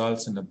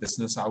results in a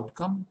business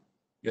outcome,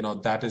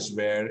 that is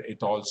where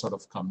it all sort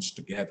of comes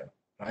together,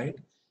 right?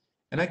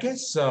 And I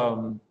guess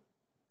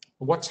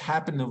what's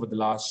happened over the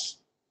last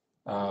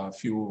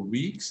few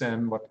weeks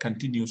and what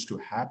continues to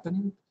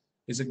happen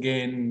is,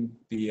 again,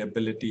 the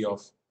ability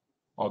of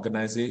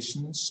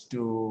organizations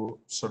to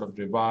sort of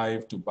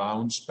revive, to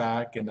bounce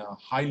back in a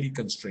highly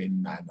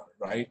constrained manner,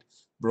 right?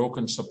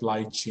 Broken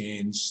supply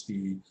chains,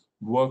 the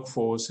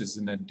workforce is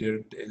in a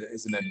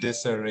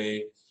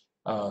disarray.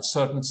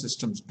 Certain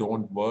systems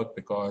don't work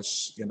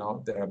because,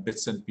 there are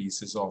bits and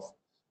pieces of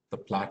the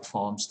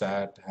platforms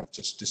that have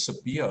just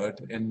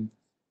disappeared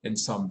in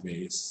some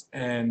ways.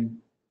 And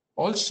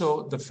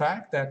also the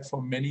fact that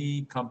for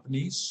many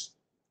companies,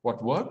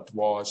 what worked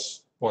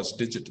was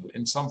digital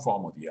in some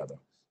form or the other,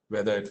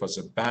 whether it was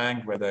a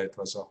bank, whether it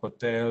was a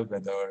hotel,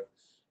 whether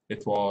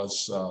it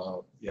was,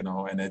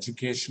 an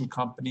education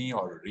company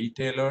or a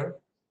retailer,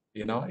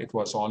 it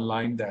was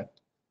online that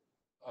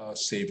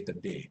saved the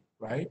day,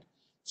 right?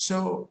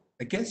 So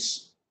I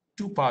guess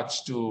two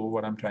parts to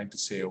what I'm trying to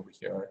say over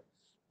here.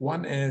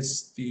 One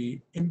is the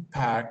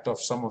impact of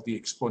some of the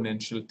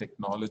exponential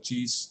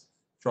technologies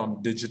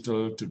from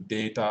digital to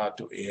data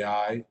to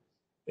AI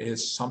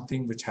is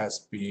something which has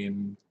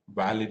been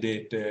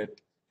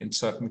validated, in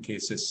certain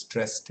cases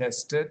stress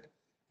tested,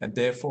 and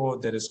therefore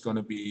there is going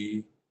to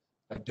be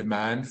a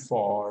demand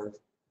for,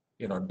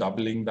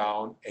 doubling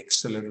down,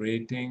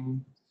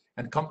 accelerating,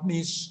 and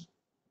companies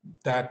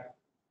that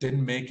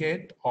didn't make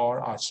it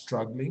or are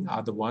struggling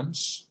are the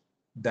ones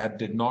that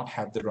did not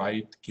have the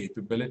right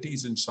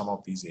capabilities in some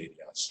of these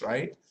areas,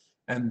 right?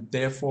 And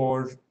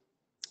therefore,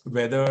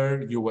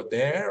 whether you were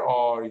there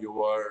or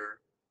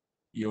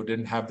you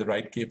didn't have the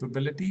right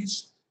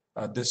capabilities,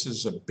 this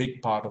is a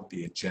big part of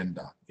the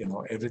agenda.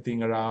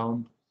 Everything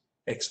around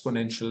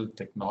exponential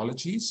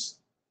technologies.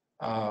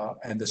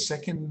 And the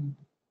second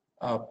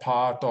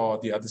part, or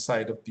the other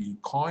side of the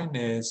coin,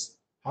 is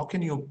how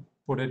can you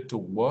put it to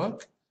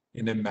work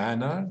in a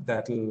manner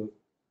that will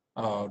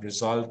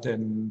result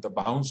in the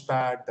bounce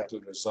back, that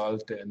will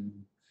result in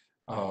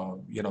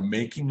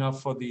making up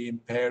for the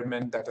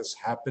impairment that has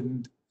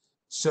happened.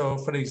 So,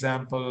 for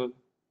example,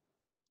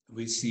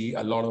 we see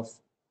a lot of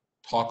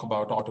talk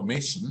about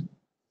automation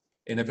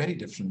in a very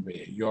different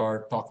way.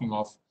 You're talking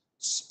of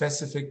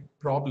specific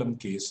problem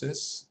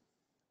cases,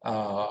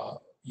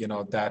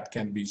 that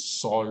can be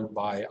solved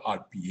by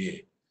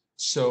RPA.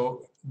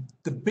 So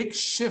the big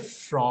shift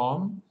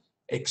from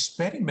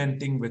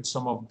experimenting with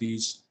some of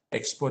these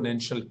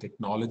exponential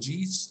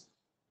technologies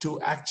to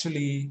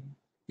actually,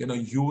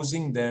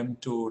 using them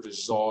to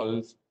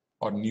resolve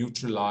or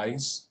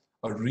neutralize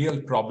a real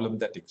problem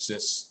that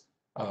exists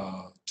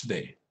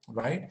today,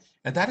 right?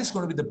 And that is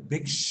going to be the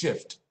big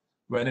shift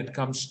when it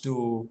comes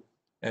to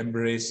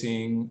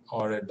embracing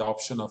or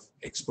adoption of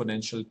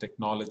exponential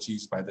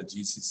technologies by the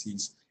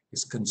GCCs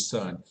is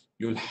concerned.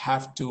 You'll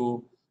have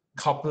to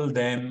couple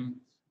them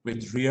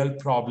with real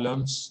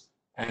problems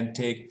and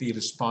take the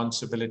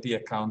responsibility,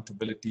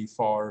 accountability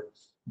for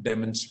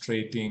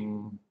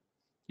demonstrating,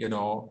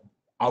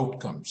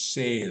 outcomes,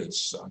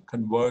 sales,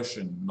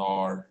 conversion,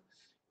 or,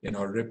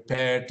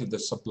 repair to the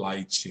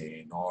supply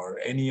chain, or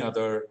any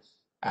other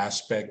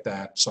aspect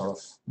that sort of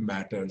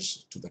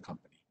matters to the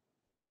company.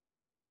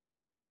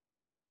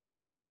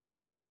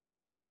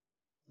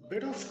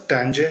 Bit of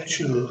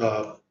tangential,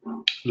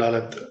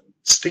 Lalit,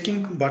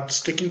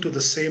 sticking to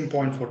the same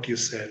point what you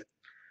said.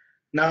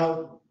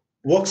 Now,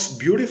 works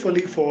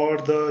beautifully for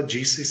the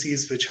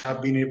GCCs which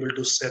have been able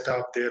to set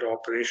up their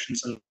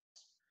operations in a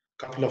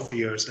couple of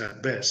years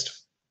at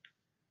best.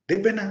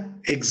 They've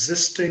been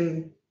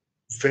existing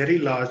very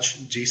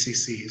large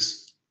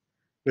GCCs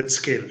with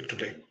scale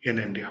today in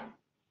India.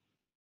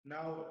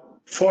 Now,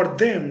 for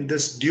them,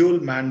 this dual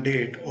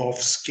mandate of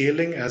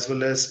scaling as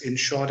well as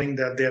ensuring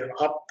that they're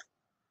up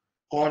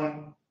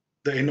on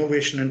the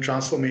innovation and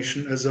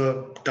transformation is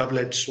a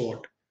double-edged sword.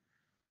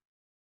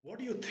 What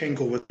do you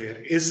think over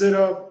there? Is there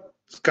a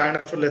kind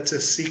of, let's say,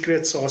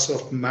 secret sauce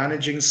of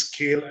managing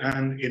scale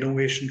and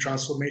innovation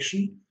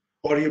transformation?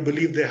 Or you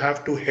believe they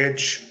have to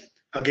hedge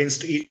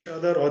against each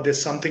other, or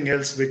there's something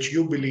else which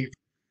you believe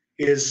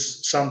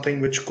is something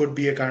which could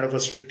be a kind of a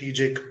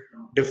strategic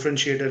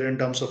differentiator in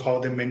terms of how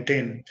they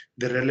maintain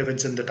their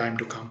relevance in the time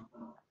to come?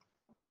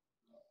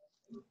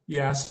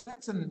 Yes,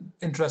 that's an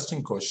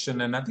interesting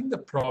question. And I think the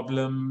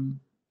problem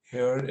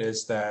here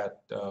is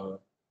that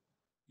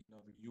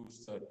we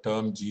use the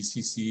term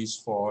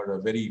GCCs for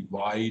a very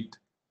wide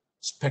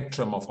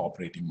spectrum of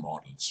operating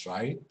models,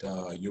 right?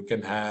 You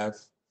can have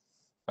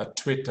a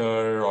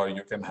Twitter, or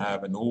you can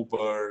have an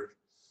Uber,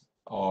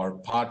 or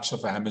parts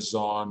of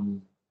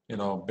Amazon,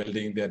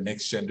 building their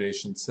next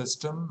generation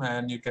system,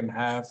 and you can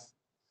have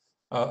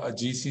a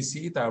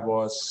GCC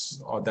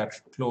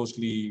that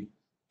closely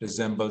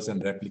resembles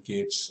and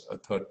replicates a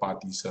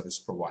third-party service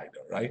provider,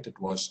 right? It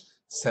was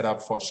set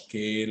up for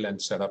scale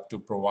and set up to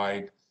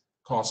provide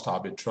cost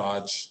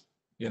arbitrage,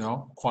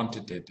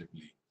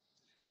 quantitatively.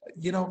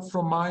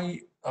 From my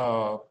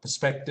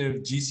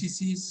perspective,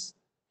 GCCs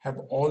have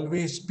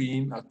always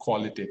been a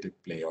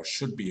qualitative play, or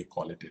should be a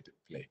qualitative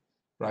play,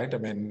 right? I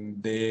mean,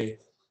 they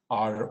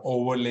are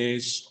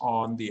overlays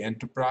on the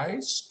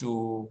enterprise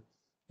to,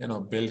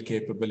 build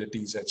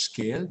capabilities at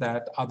scale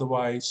that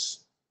otherwise,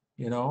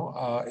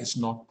 is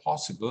not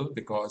possible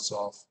because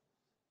of,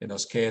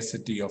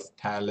 scarcity of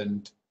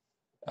talent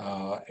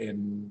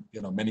in,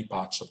 many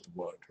parts of the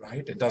world,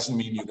 right? It doesn't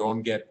mean you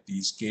don't get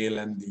the scale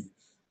and the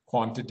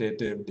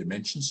quantitative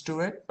dimensions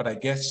to it, but I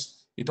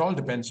guess it all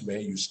depends where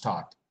you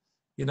start.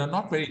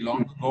 Not very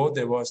long ago,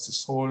 there was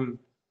this whole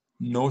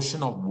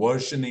notion of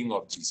versioning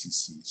of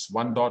GCCs.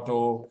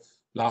 1.0,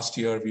 last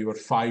year we were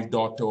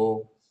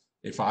 5.0.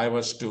 If I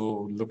was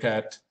to look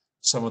at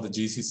some of the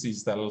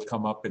GCCs that will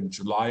come up in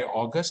July,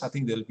 August, I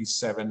think there'll be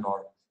 7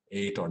 or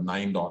 8 or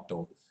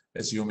 9.0,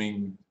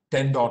 assuming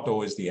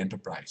 10.0 is the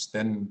enterprise.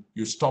 Then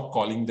you stop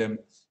calling them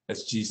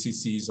as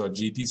GCCs or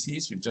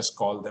GTCs, you just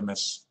call them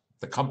as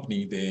the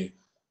company they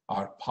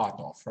are part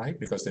of, right?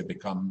 Because they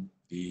become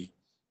the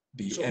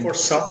So enterprise. for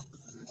some,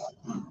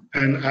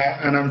 and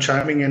I'm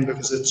chiming in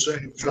because it's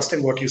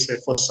interesting what you said.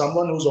 For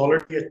someone who's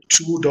already at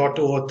 2.0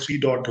 or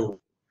 3.0,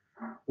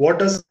 what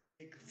does it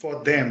take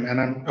for them?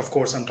 And of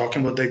course, I'm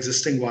talking about the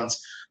existing ones.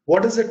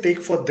 What does it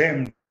take for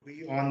them to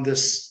be on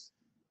this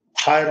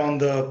higher on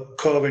the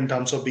curve in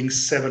terms of being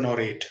 7 or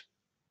 8?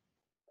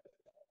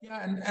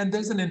 Yeah, and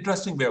there's an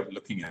interesting way of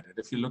looking at it.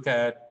 If you look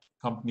at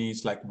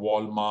companies like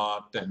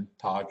Walmart and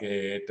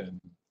Target and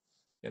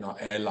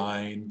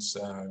airlines,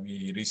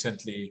 we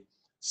recently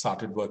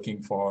started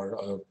working for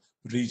a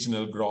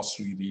regional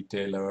grocery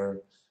retailer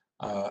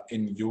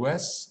in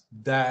US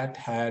that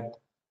had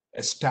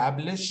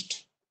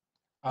established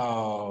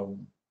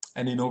an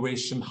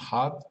innovation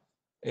hub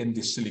in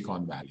the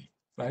Silicon Valley,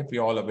 right?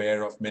 We're all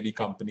aware of many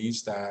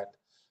companies that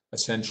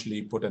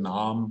essentially put an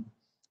arm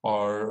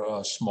or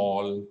a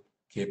small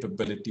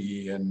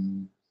capability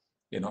and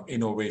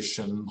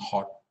innovation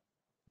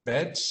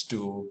hotbeds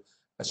to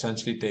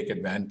essentially take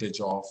advantage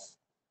of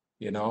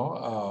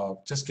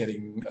just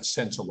getting a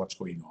sense of what's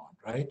going on,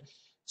 right?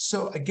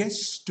 So I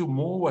guess to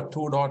move a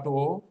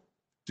 2.0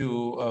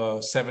 to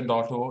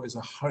 7.0 is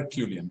a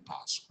Herculean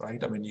task,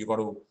 right? I mean, you got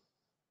to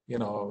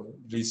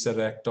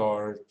resurrect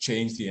or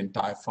change the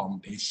entire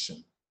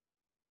foundation.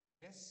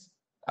 Yes.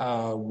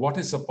 What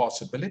is a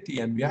possibility?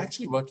 And we're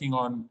actually working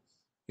on,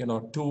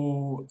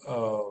 two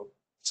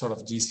sort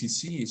of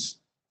GCCs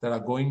that are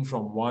going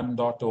from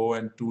 1.0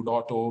 and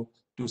 2.0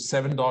 to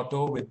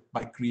 7.0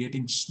 by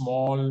creating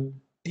small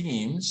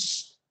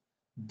teams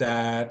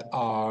that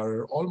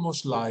are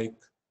almost like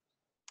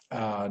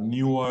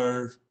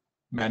newer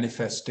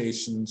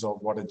manifestations of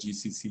what a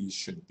GCC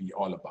should be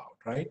all about,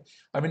 right?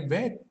 I mean,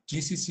 where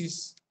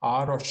GCCs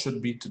are or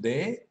should be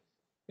today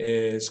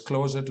is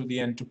closer to the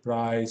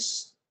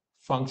enterprise,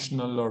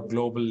 functional or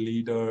global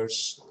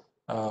leaders,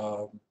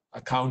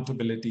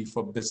 accountability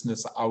for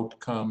business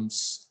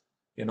outcomes,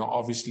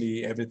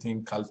 obviously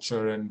everything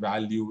culture and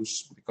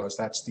values, because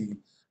that's the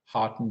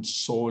heart and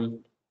soul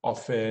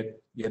of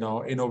it,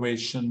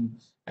 innovation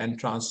and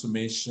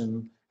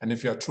transformation. And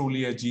if you're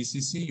truly a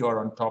GCC, you're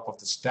on top of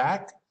the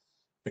stack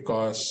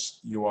because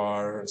you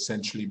are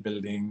essentially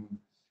building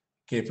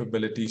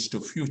capabilities to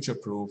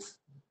future-proof,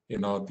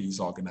 these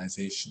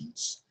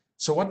organizations.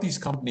 So what these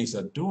companies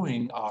are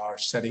doing are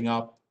setting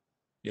up,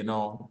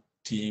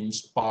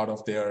 teams. Part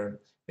of their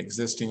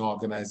existing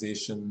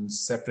organizations,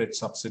 separate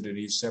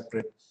subsidiaries,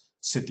 separate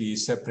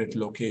cities, separate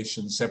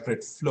locations,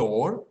 separate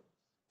floor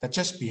that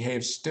just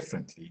behaves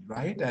differently,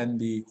 right? And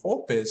the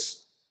hope is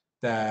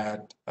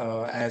that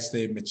as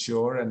they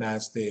mature and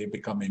as they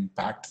become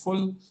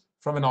impactful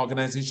from an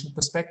organization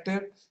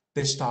perspective,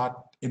 they start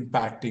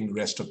impacting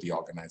rest of the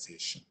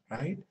organization,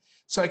 right?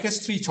 So I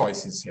guess three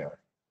choices here.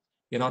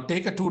 You know,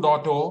 take a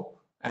 2.0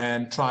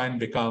 and try and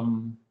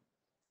become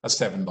a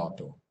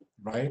 7.0,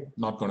 right?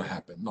 Not going to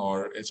happen,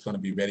 or it's going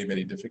to be very,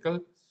 very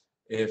difficult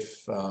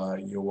if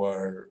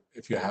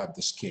you have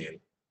the scale.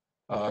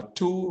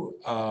 Two,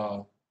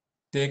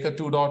 take a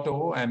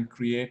 2.0 and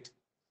create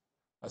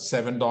a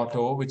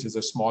 7.0, which is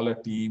a smaller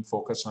team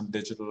focused on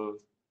digital,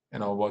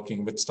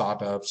 working with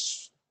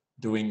startups,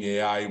 doing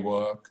AI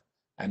work,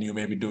 and you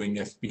may be doing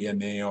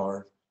FP&A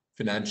or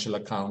financial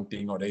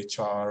accounting or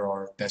HR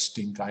or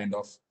testing kind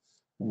of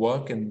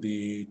work in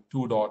the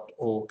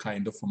 2.0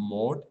 kind of a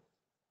mode.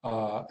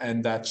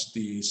 And that's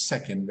the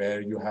second,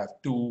 where you have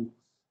two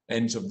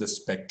ends of the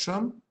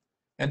spectrum.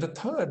 And the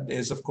third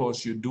is, of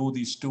course, you do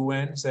these two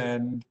ends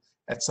and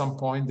at some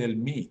point they'll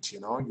meet.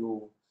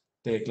 You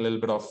take a little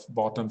bit of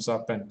bottoms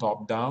up and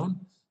top down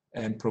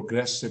and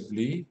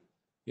progressively,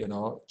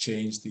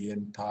 change the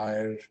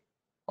entire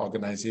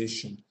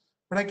organization.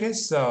 But I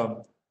guess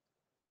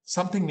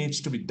something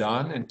needs to be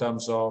done in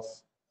terms of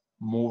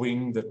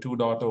moving the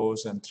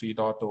 2.0s and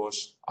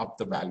 3.0s up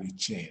the value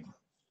chain.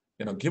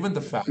 Given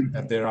the fact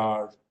that there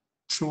are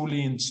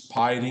truly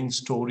inspiring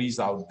stories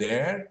out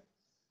there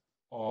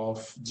of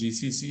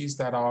GCCs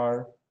that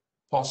are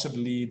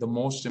possibly the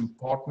most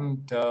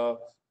important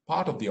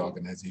part of the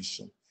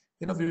organization.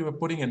 We were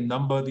putting a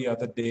number the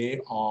other day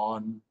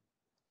on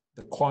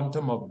the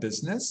quantum of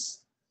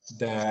business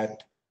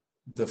that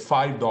the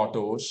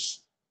 5.0s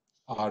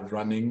are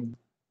running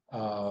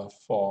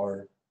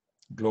for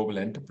global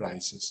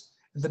enterprises.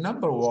 And the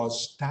number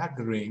was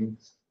staggering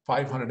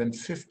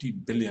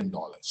 $550 billion,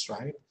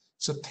 right?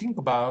 So think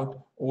about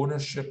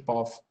ownership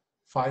of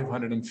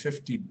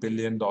 $550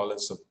 billion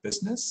of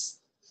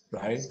business,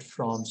 right,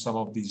 from some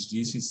of these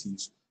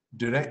GCCs,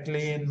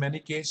 directly in many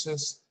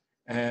cases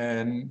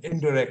and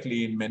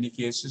indirectly in many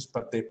cases,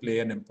 but they play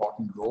an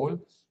important role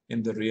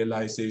in the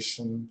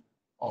realization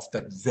of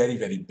that very,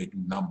 very big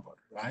number,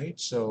 right?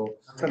 So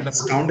that's an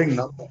astounding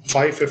number,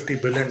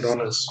 $550 billion.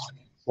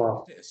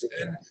 Wow.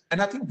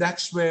 And I think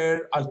that's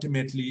where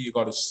ultimately you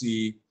got to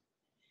see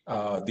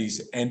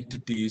these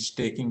entities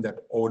taking that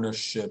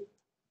ownership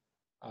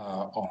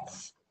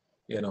of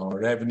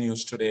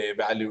revenues today,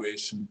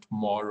 valuation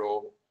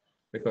tomorrow,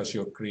 because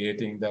you're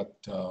creating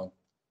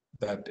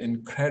that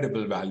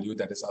incredible value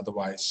that is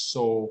otherwise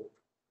so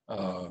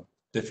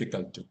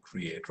difficult to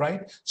create,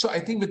 right? So I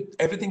think with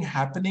everything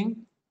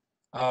happening,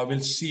 we'll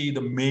see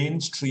the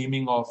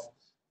mainstreaming of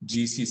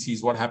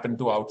GCCs. What happened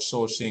to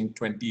outsourcing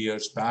 20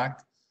 years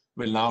back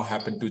will now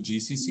happen to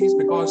GCCs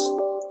because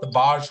the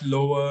bar's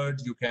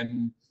lowered. You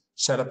can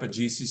set up a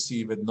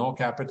GCC with no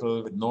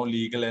capital, with no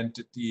legal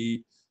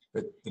entity,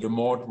 with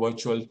remote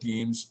virtual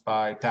teams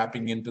by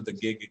tapping into the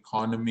gig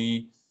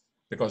economy,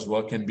 because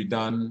work can be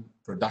done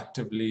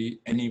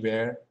productively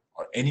anywhere,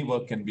 or any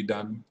work can be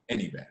done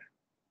anywhere.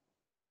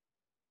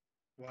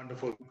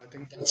 Wonderful. I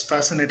think that's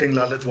fascinating,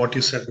 Lalit, what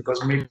you said,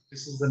 because maybe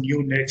this is the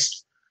new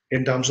next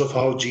in terms of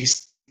how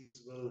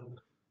GCCs will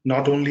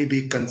not only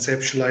be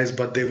conceptualized,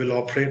 but they will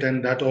operate.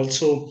 And that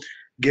also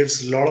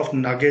gives a lot of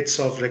nuggets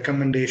of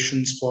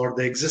recommendations for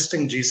the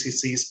existing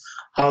GCCs,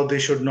 how they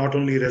should not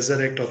only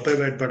resurrect or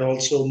pivot, but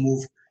also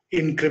move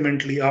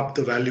incrementally up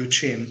the value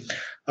chain.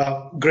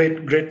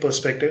 Great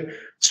perspective.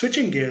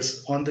 Switching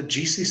gears on the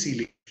GCC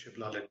leadership,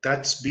 Lalit,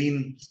 that's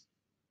been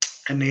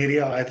an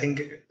area I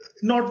think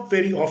not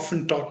very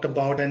often talked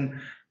about, and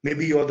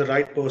maybe you're the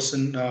right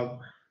person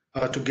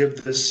to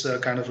give this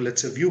kind of,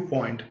 let's say,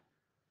 viewpoint.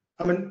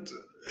 I mean,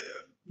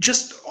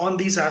 just on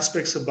these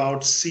aspects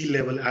about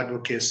C-level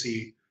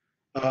advocacy,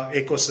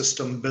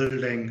 ecosystem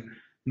building,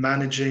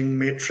 managing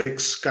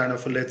matrix kind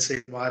of, let's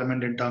say,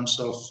 environment in terms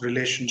of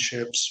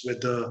relationships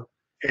with the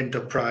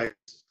enterprise,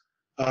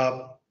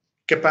 uh,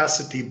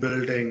 capacity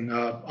building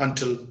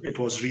until it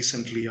was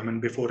recently, I mean,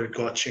 before it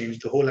got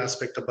changed, the whole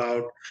aspect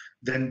about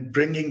then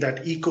bringing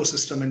that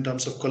ecosystem in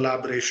terms of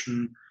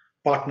collaboration,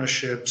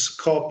 partnerships,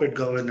 corporate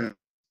governance.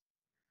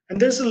 And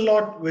there's a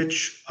lot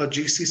which a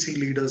GCC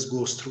leaders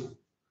goes through.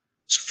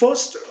 So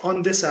first,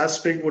 on this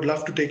aspect, would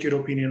love to take your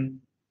opinion.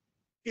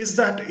 Is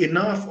that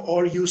enough,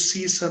 or you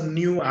see some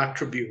new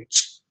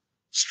attributes,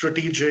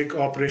 strategic,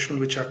 operational,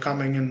 which are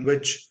coming in,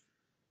 which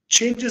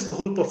changes the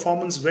whole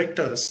performance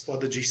vectors for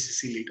the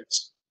GCC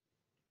leaders?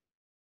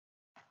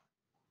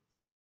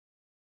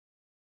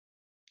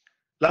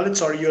 Lalit,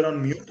 sorry, you're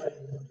on mute.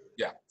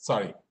 Yeah,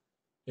 sorry.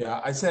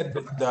 Yeah, I said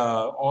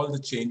all the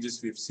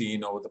changes we've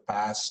seen over the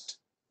past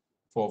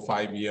 4 or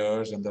 5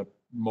 years, and the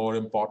more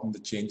important, the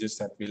changes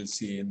that we'll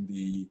see in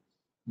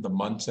the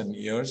months and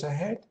years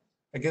ahead.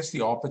 I guess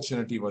the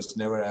opportunity was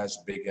never as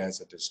big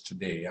as it is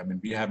today. I mean,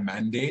 we have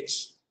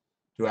mandates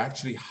to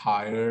actually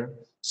hire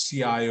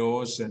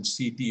CIOs and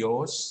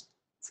CTOs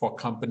for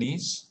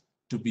companies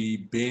to be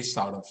based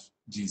out of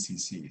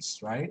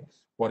GCCs, right?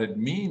 What it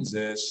means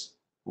is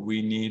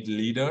we need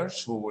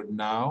leaders who would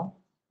now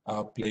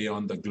play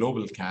on the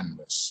global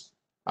canvas,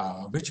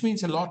 which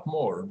means a lot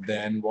more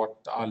than what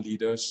our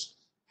leaders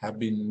have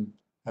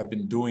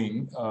been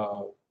doing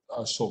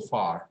so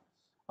far.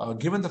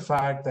 Given the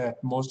fact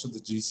that most of the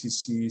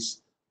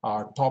GCCs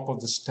are top of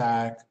the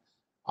stack,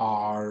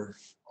 are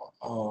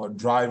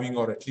driving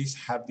or at least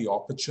have the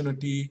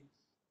opportunity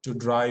to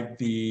drive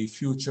the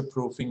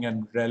future-proofing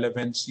and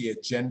relevancy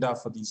agenda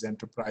for these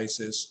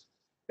enterprises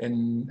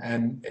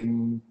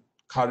in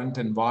current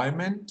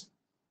environment,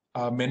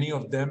 many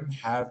of them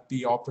have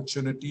the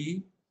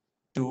opportunity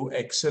to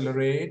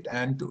accelerate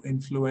and to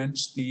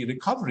influence the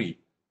recovery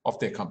of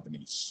their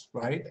companies,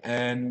 right?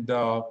 And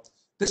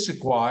this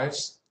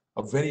requires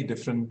a very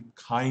different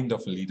kind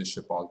of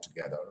leadership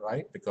altogether,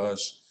 right?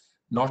 Because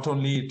not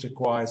only it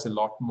requires a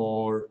lot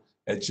more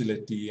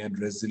agility and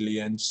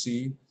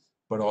resiliency,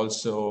 but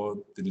also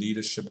the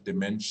leadership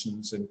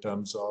dimensions in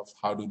terms of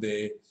how do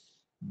they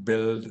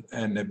build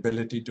an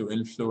ability to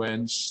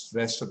influence the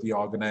rest of the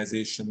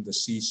organization, the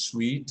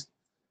C-suite,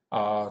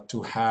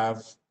 to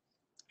have,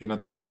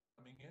 coming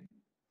in.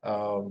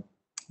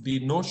 The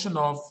notion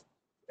of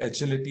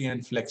agility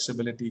and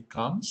flexibility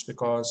comes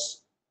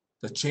because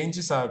the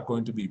changes are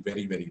going to be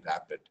very, very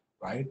rapid,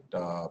 right?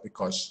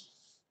 Because,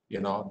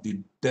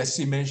 the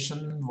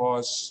decimation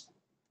was,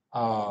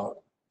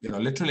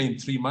 literally in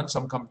 3 months,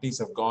 some companies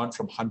have gone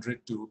from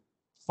 100 to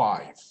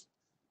 5,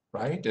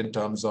 right? In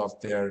terms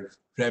of their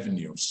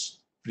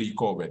revenues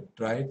pre-COVID,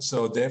 right?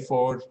 So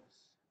therefore,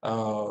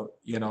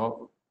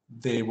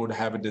 they would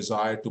have a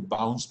desire to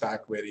bounce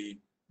back very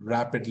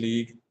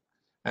rapidly.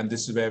 And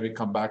this is where we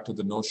come back to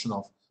the notion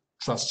of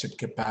trusted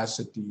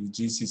capacity,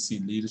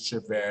 GCC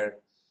leadership, where,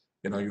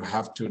 you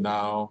have to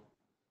now,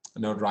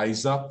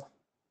 rise up,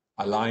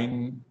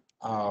 align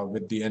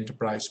with the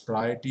enterprise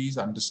priorities,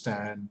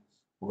 understand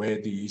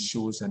where the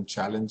issues and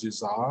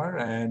challenges are,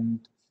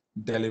 and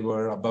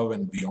deliver above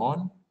and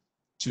beyond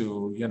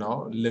to,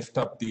 lift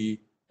up the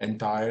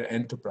entire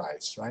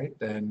enterprise, right?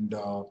 And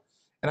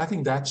I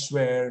think that's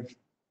where,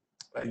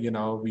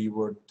 we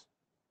would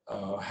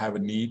have a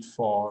need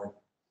for,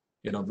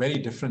 very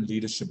different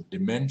leadership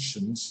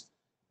dimensions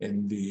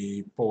in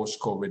the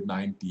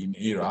post-COVID-19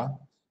 era,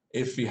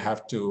 if we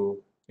have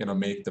to,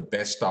 make the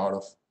best out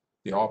of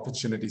the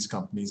opportunities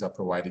companies are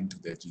providing to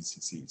their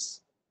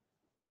GCCs.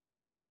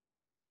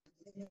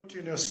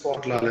 In your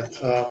spot, Lalit,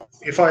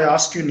 if I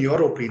ask you in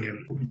your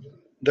opinion,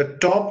 the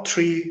top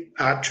 3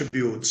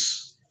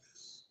 attributes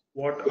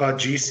what a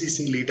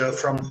GCC leader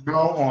from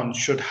now on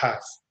should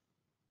have,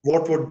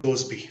 what would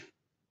those be?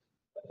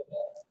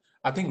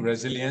 I think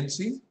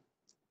resiliency,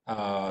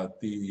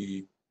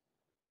 the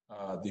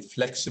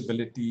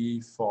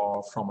flexibility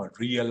from a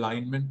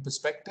realignment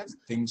perspective.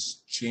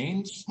 Things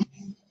change,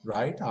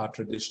 right? Our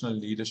traditional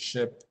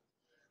leadership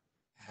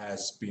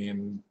has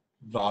been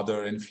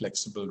rather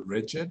inflexible,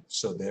 rigid.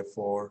 So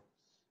therefore,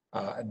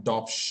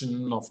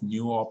 adoption of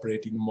new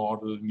operating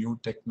model, new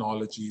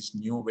technologies,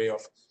 new way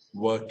of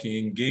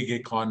working, gig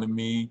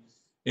economy,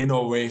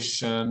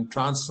 innovation,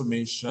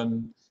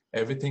 transformation,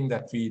 everything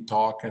that we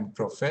talk and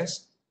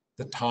profess,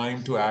 the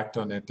time to act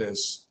on it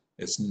is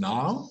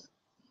now.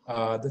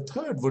 The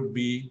third would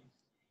be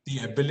the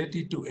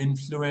ability to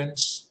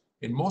influence,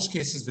 in most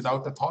cases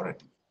without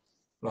authority,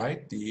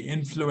 right? The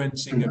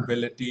influencing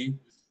ability,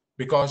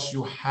 because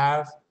you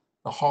have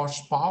the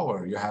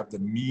horsepower, you have the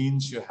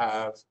means, you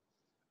have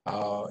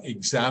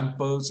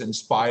examples,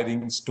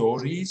 inspiring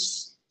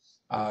stories.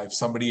 If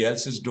somebody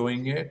else is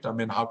doing it, I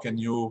mean, how can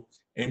you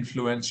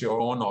influence your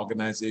own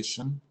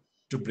organization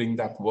to bring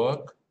that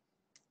work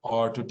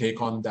or to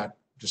take on that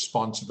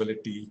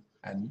responsibility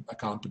and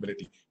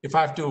accountability? If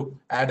I have to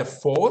add a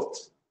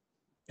fourth,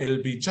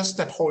 it'll be just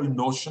that whole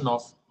notion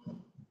of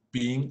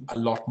being a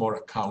lot more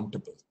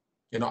accountable.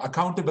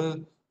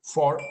 Accountable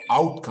for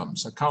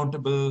outcomes,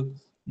 accountable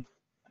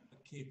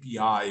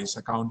KPIs,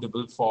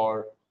 accountable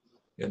for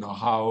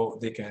how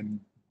they can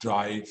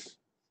drive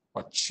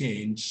or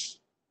change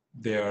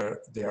their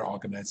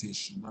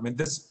organization. I mean,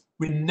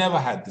 we never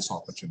had this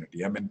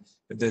opportunity. I mean,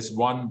 if there's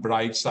one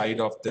bright side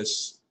of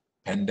this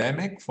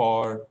pandemic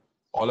for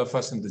all of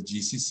us in the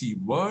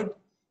GCC world,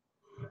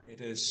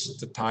 it is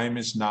the time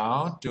is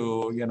now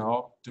to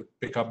to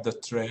pick up the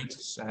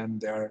threads,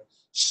 and there are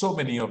so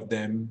many of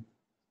them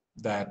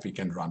that we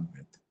can run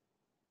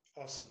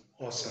with.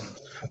 Awesome.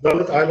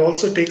 Well, I'll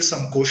also take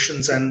some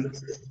questions,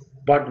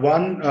 but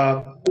one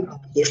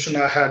question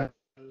I had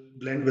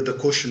blend with the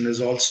question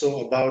is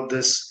also about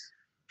this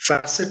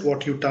facet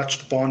what you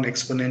touched upon: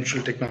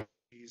 exponential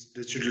technologies,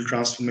 digital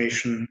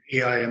transformation,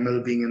 AI,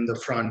 ML being in the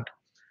front.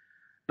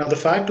 Now, the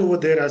fact over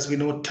there, as we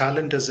know,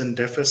 talent is in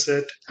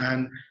deficit,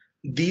 and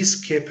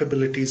these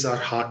capabilities are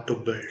hard to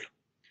build.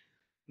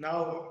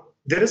 Now,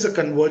 there is a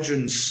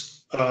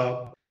convergence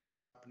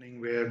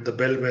happening where the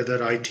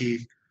bellwether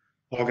IT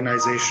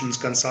organizations,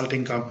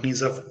 consulting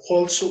companies have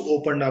also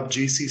opened up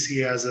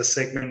GCC as a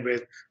segment where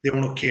they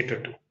want to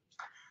cater to.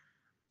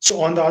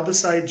 So on the other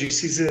side,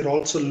 GCC are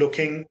also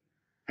looking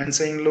and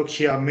saying, look,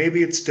 yeah,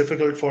 maybe it's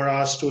difficult for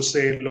us to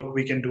say, look,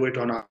 we can do it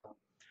on our own.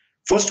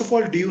 First of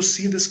all, do you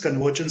see this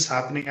convergence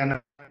happening? And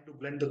I'm trying to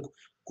blend the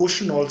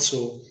question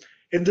also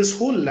in this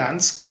whole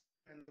landscape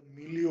and the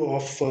milieu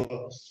of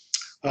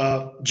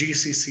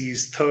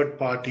GCCs, third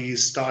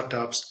parties,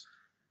 startups.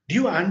 Do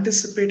you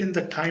anticipate in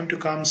the time to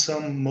come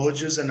some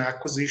mergers and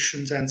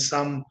acquisitions and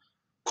some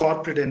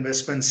corporate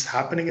investments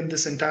happening in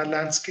this entire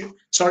landscape?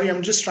 Sorry,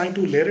 I'm just trying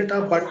to layer it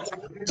up, but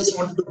I just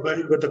wanted to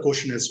build with the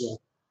question as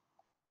well.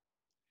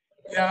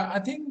 Yeah, I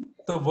think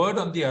the word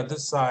on the other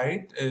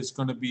side is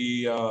going to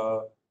be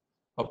a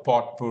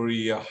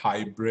potpourri, a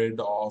hybrid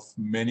of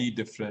many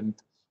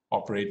different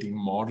operating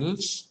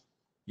models,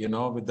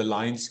 with the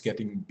lines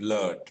getting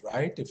blurred,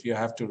 right? If you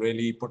have to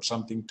really put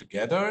something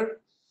together,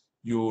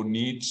 you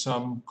need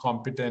some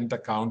competent,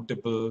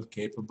 accountable,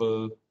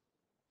 capable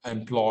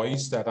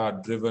employees that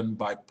are driven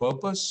by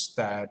purpose,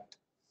 that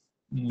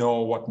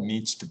know what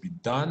needs to be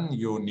done.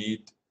 You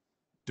need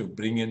to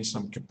bring in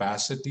some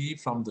capacity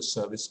from the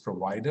service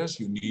providers.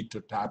 You need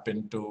to tap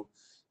into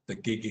the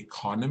gig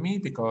economy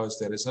because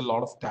there is a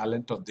lot of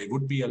talent, or there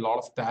would be a lot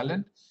of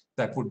talent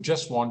that would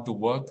just want to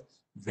work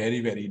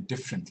very, very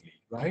differently,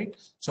 right?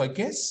 So I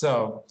guess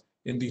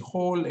in the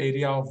whole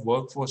area of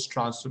workforce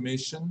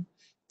transformation,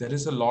 there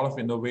is a lot of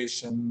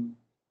innovation,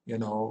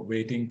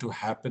 waiting to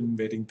happen,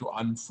 waiting to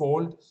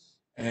unfold.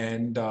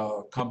 And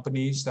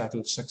companies that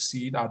will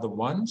succeed are the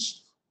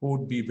ones who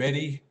would be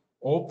very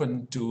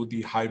open to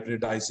the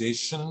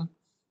hybridization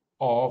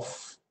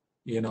of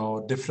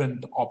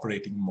different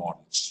operating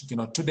models.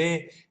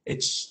 Today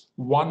it's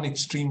one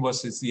extreme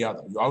versus the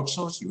other. You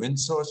outsource, you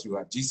insource, you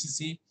have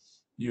GCC,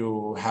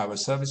 you have a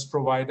service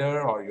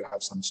provider, or you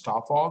have some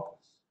staff org.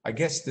 I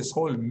guess this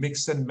whole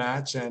mix and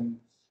match and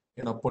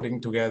putting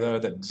together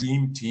the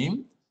dream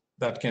team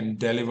that can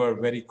deliver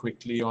very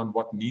quickly on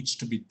what needs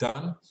to be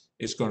done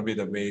is going to be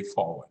the way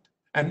forward.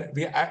 And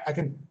I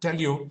can tell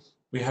you,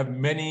 we have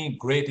many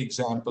great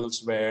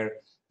examples where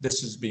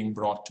this is being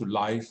brought to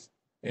life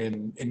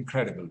in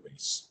incredible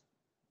ways.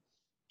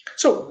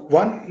 So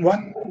one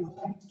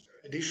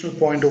additional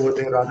point over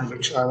there, on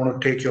which I want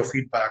to take your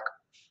feedback.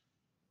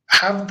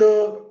 Have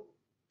the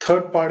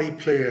third-party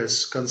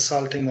players,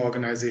 consulting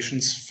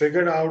organizations,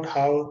 figured out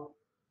how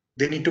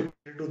they need to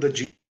do the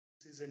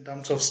GCs in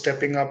terms of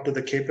stepping up to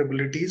the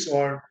capabilities,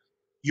 or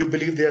you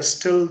believe they are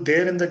still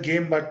there in the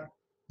game, but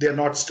they are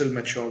not still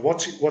mature?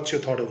 What's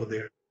your thought over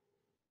there?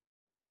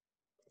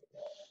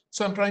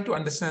 So I'm trying to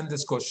understand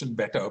this question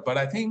better, but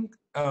I think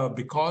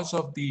because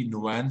of the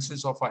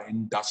nuances of our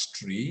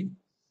industry,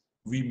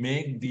 we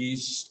make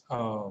these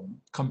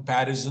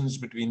comparisons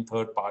between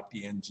third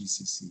party and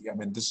GCC. I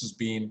mean, this has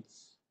been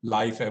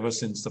life ever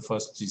since the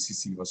first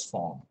GCC was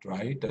formed,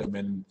 right? I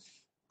mean,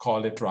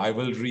 call it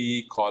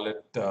rivalry, call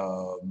it,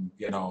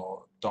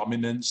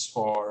 dominance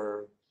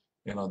for,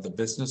 the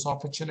business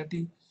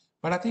opportunity.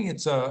 But I think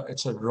it's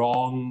a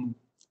wrong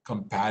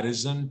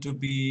comparison to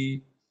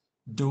be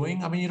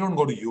doing. I mean, you don't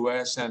go to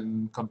US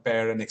and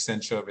compare an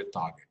Accenture with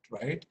Target,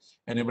 right?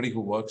 Anybody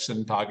who works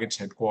in Target's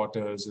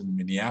headquarters in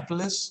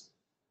Minneapolis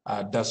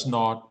does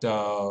not,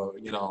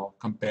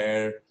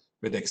 compare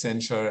with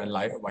Accenture and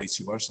vice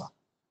versa.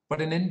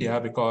 But in India,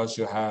 because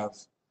you have,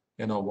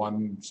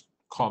 one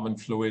common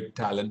fluid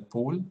talent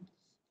pool,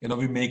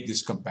 we make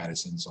these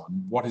comparisons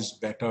on what is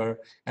better.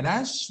 And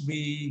as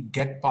we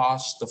get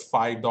past the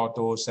 5.0,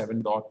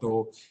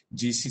 7.0,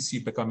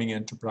 GCC becoming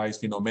enterprise,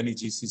 many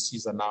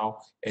GCCs are now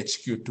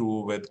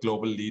HQ2 with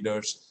global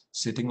leaders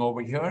sitting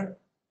over here.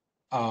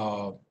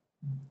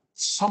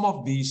 Some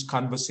of these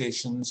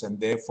conversations and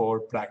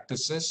therefore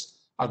practices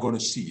are going to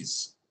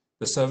cease.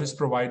 The service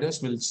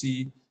providers will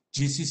see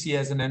GCC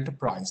as an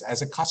enterprise,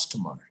 as a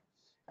customer,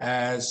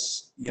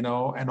 as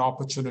an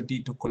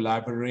opportunity to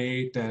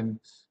collaborate and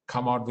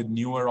come out with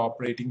newer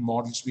operating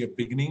models. We are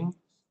beginning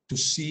to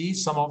see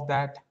some of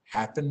that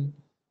happen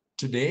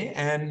today.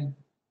 And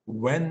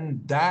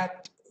when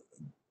that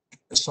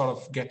sort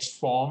of gets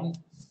formed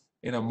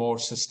in a more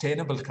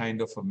sustainable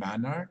kind of a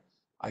manner,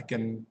 I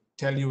can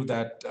tell you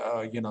that,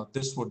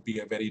 this would be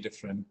a very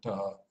different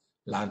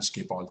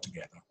landscape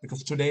altogether.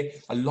 Because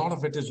today, a lot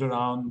of it is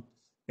around,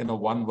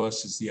 one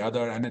versus the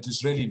other, and it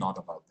is really not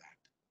about that.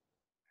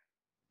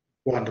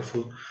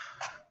 Wonderful.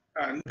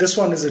 And this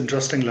one is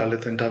interesting,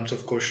 Lalit, in terms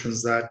of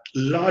questions that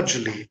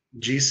largely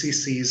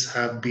GCCs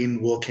have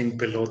been working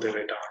below the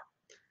radar.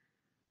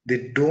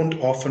 They don't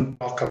often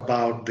talk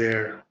about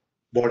their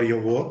body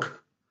of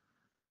work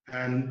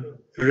and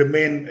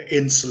remain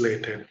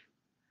insulated.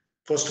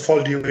 First of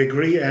all, do you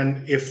agree?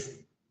 And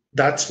if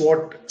that's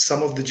what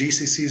some of the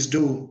GCCs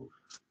do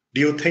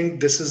you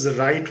think this is the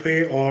right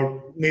way,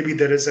 or maybe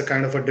there is a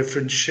kind of a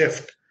different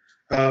shift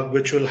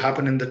which will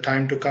happen in the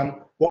time to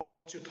come?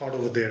 What's your thought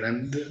over there?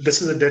 And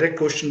this is a direct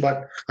question,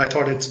 but I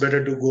thought it's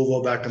better to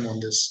go verbatim on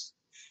this.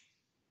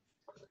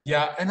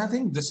 Yeah, and I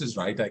think this is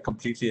right. I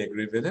completely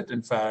agree with it.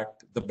 In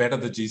fact, the better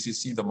the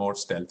GCC, the more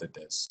stealth it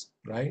is,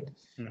 right?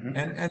 Mm-hmm.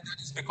 And that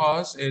is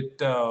because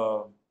it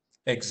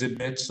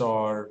exhibits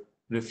or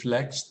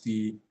reflects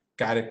the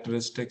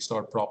characteristics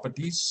or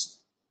properties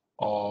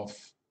of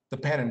the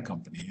parent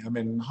company. I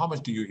mean, how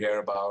much do you hear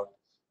about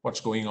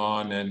what's going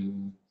on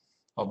in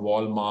a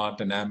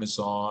Walmart, an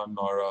Amazon,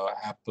 or a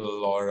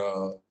Apple, or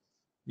a,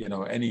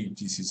 any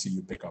GCC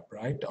you pick up,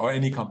 right? Or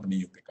any company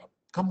you pick up.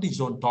 Companies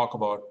don't talk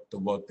about the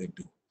work they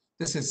do.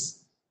 This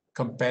is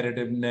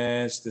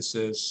competitiveness. This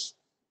is,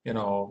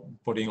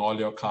 putting all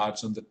your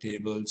cards on the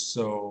table.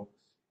 So,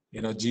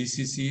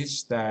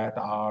 GCCs that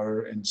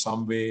are in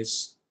some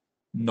ways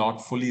not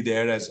fully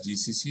there as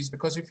GCCs,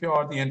 because if you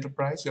are the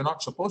enterprise, you're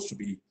not supposed to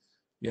be,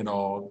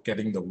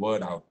 getting the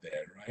word out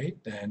there, right?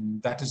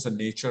 And that is the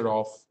nature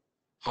of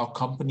how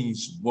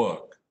companies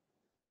work.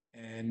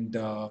 And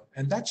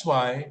that's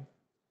why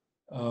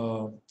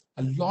a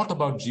lot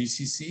about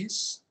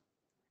GCCs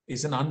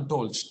is an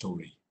untold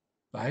story,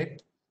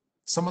 right?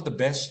 Some of the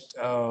best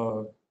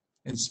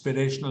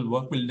inspirational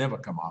work will never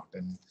come out.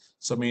 And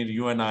Samir,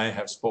 you and I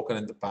have spoken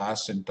in the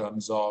past in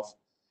terms of,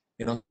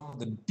 some of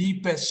the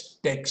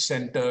deepest tech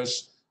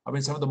centers, I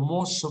mean, some of the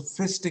most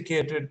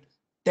sophisticated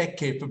tech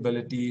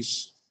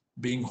capabilities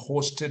being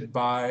hosted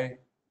by,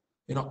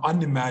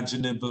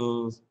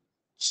 unimaginable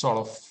sort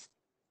of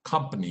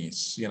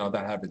companies,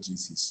 that have a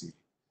GCC.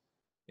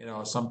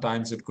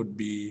 Sometimes it could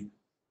be,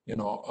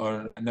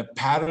 an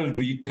apparel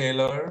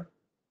retailer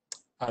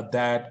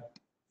that,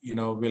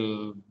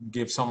 will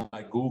give someone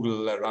like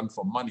Google a run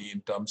for money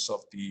in terms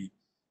of the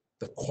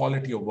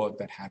quality of work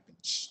that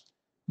happens.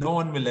 No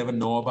one will ever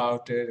know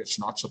about it. It's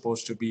not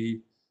supposed to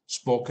be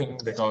spoken,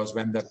 because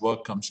when that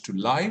work comes to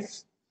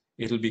life,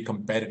 it'll be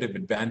competitive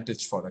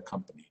advantage for a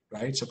company,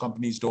 right? So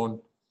companies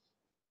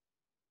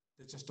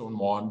they just don't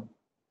want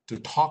to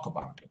talk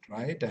about it,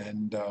 right?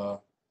 And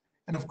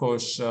of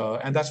course,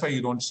 and that's why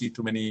you don't see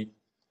too many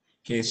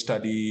case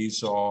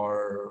studies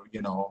or,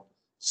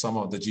 some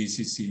of the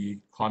GCC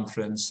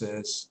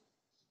conferences,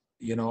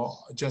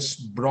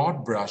 just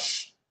broad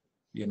brush,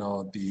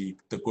 the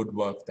good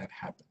work that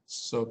happens.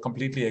 So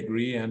completely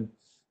agree, and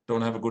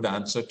don't have a good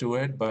answer to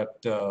it. But,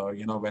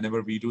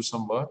 whenever we do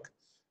some work,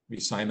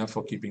 we sign up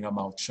for keeping our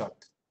mouth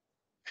shut.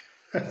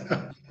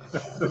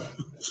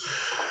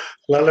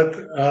 Lalit,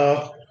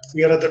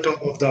 we are at the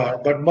top of the hour,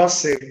 but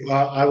must say,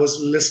 I was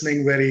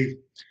listening very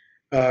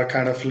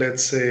kind of,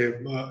 let's say,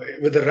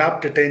 with a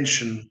rapt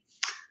attention,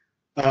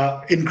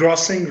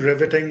 engrossing,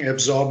 riveting,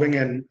 absorbing,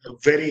 and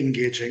very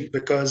engaging,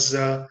 because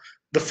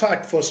the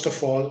fact, first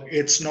of all,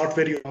 it's not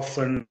very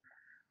often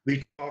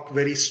we talk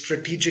very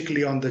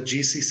strategically on the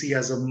GCC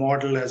as a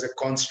model, as a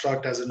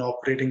construct, as an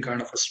operating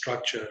kind of a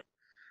structure.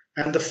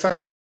 And the fact,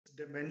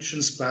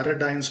 dimensions,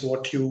 paradigms,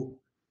 what you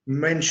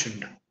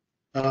mentioned,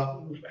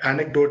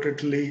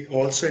 anecdotally,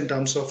 also in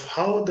terms of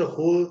how the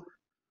whole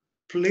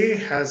play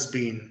has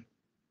been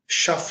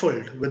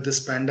shuffled with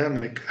this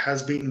pandemic,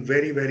 has been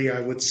very, very,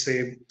 I would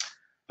say,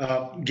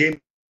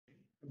 game,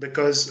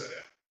 because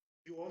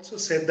you also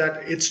said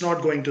that it's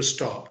not going to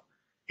stop.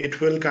 It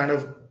will kind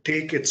of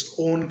take its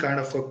own kind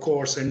of a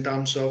course in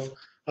terms of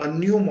a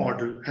new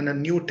model and a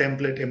new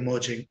template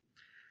emerging.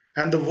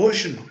 And the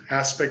version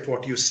aspect,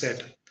 what you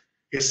said,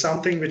 is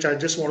something which I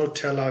just want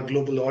to tell our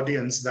global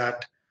audience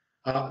that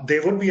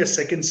there would be a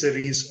second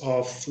series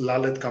of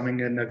Lalit coming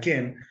in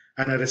again,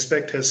 and I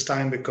respect his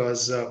time,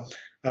 because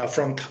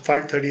from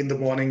 5:30 in the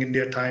morning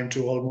India time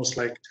to almost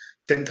like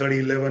 10:30,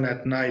 11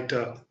 at night,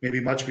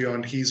 maybe much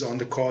beyond, he's on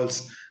the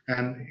calls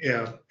and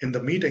in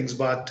the meetings.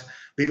 But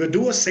we will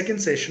do a second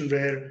session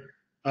where,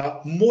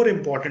 more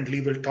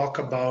importantly, we'll talk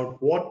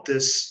about what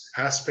this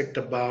aspect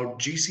about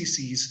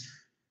GCCs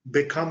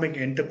becoming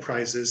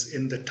enterprises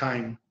in the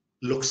time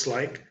looks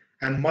like,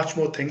 and much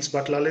more things.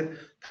 But Lalit,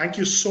 thank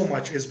you so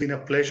much. It's been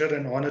a pleasure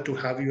and honor to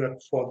have you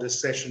for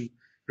this session.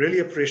 Really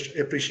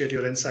appreciate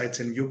your insights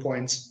and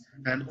viewpoints,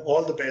 and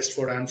all the best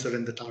for ANSR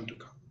in the time to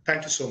come.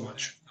 Thank you so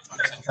much.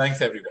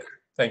 Thanks, everyone.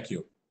 Thank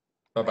you.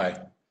 Bye-bye.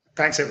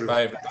 Thanks,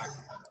 everyone. Bye.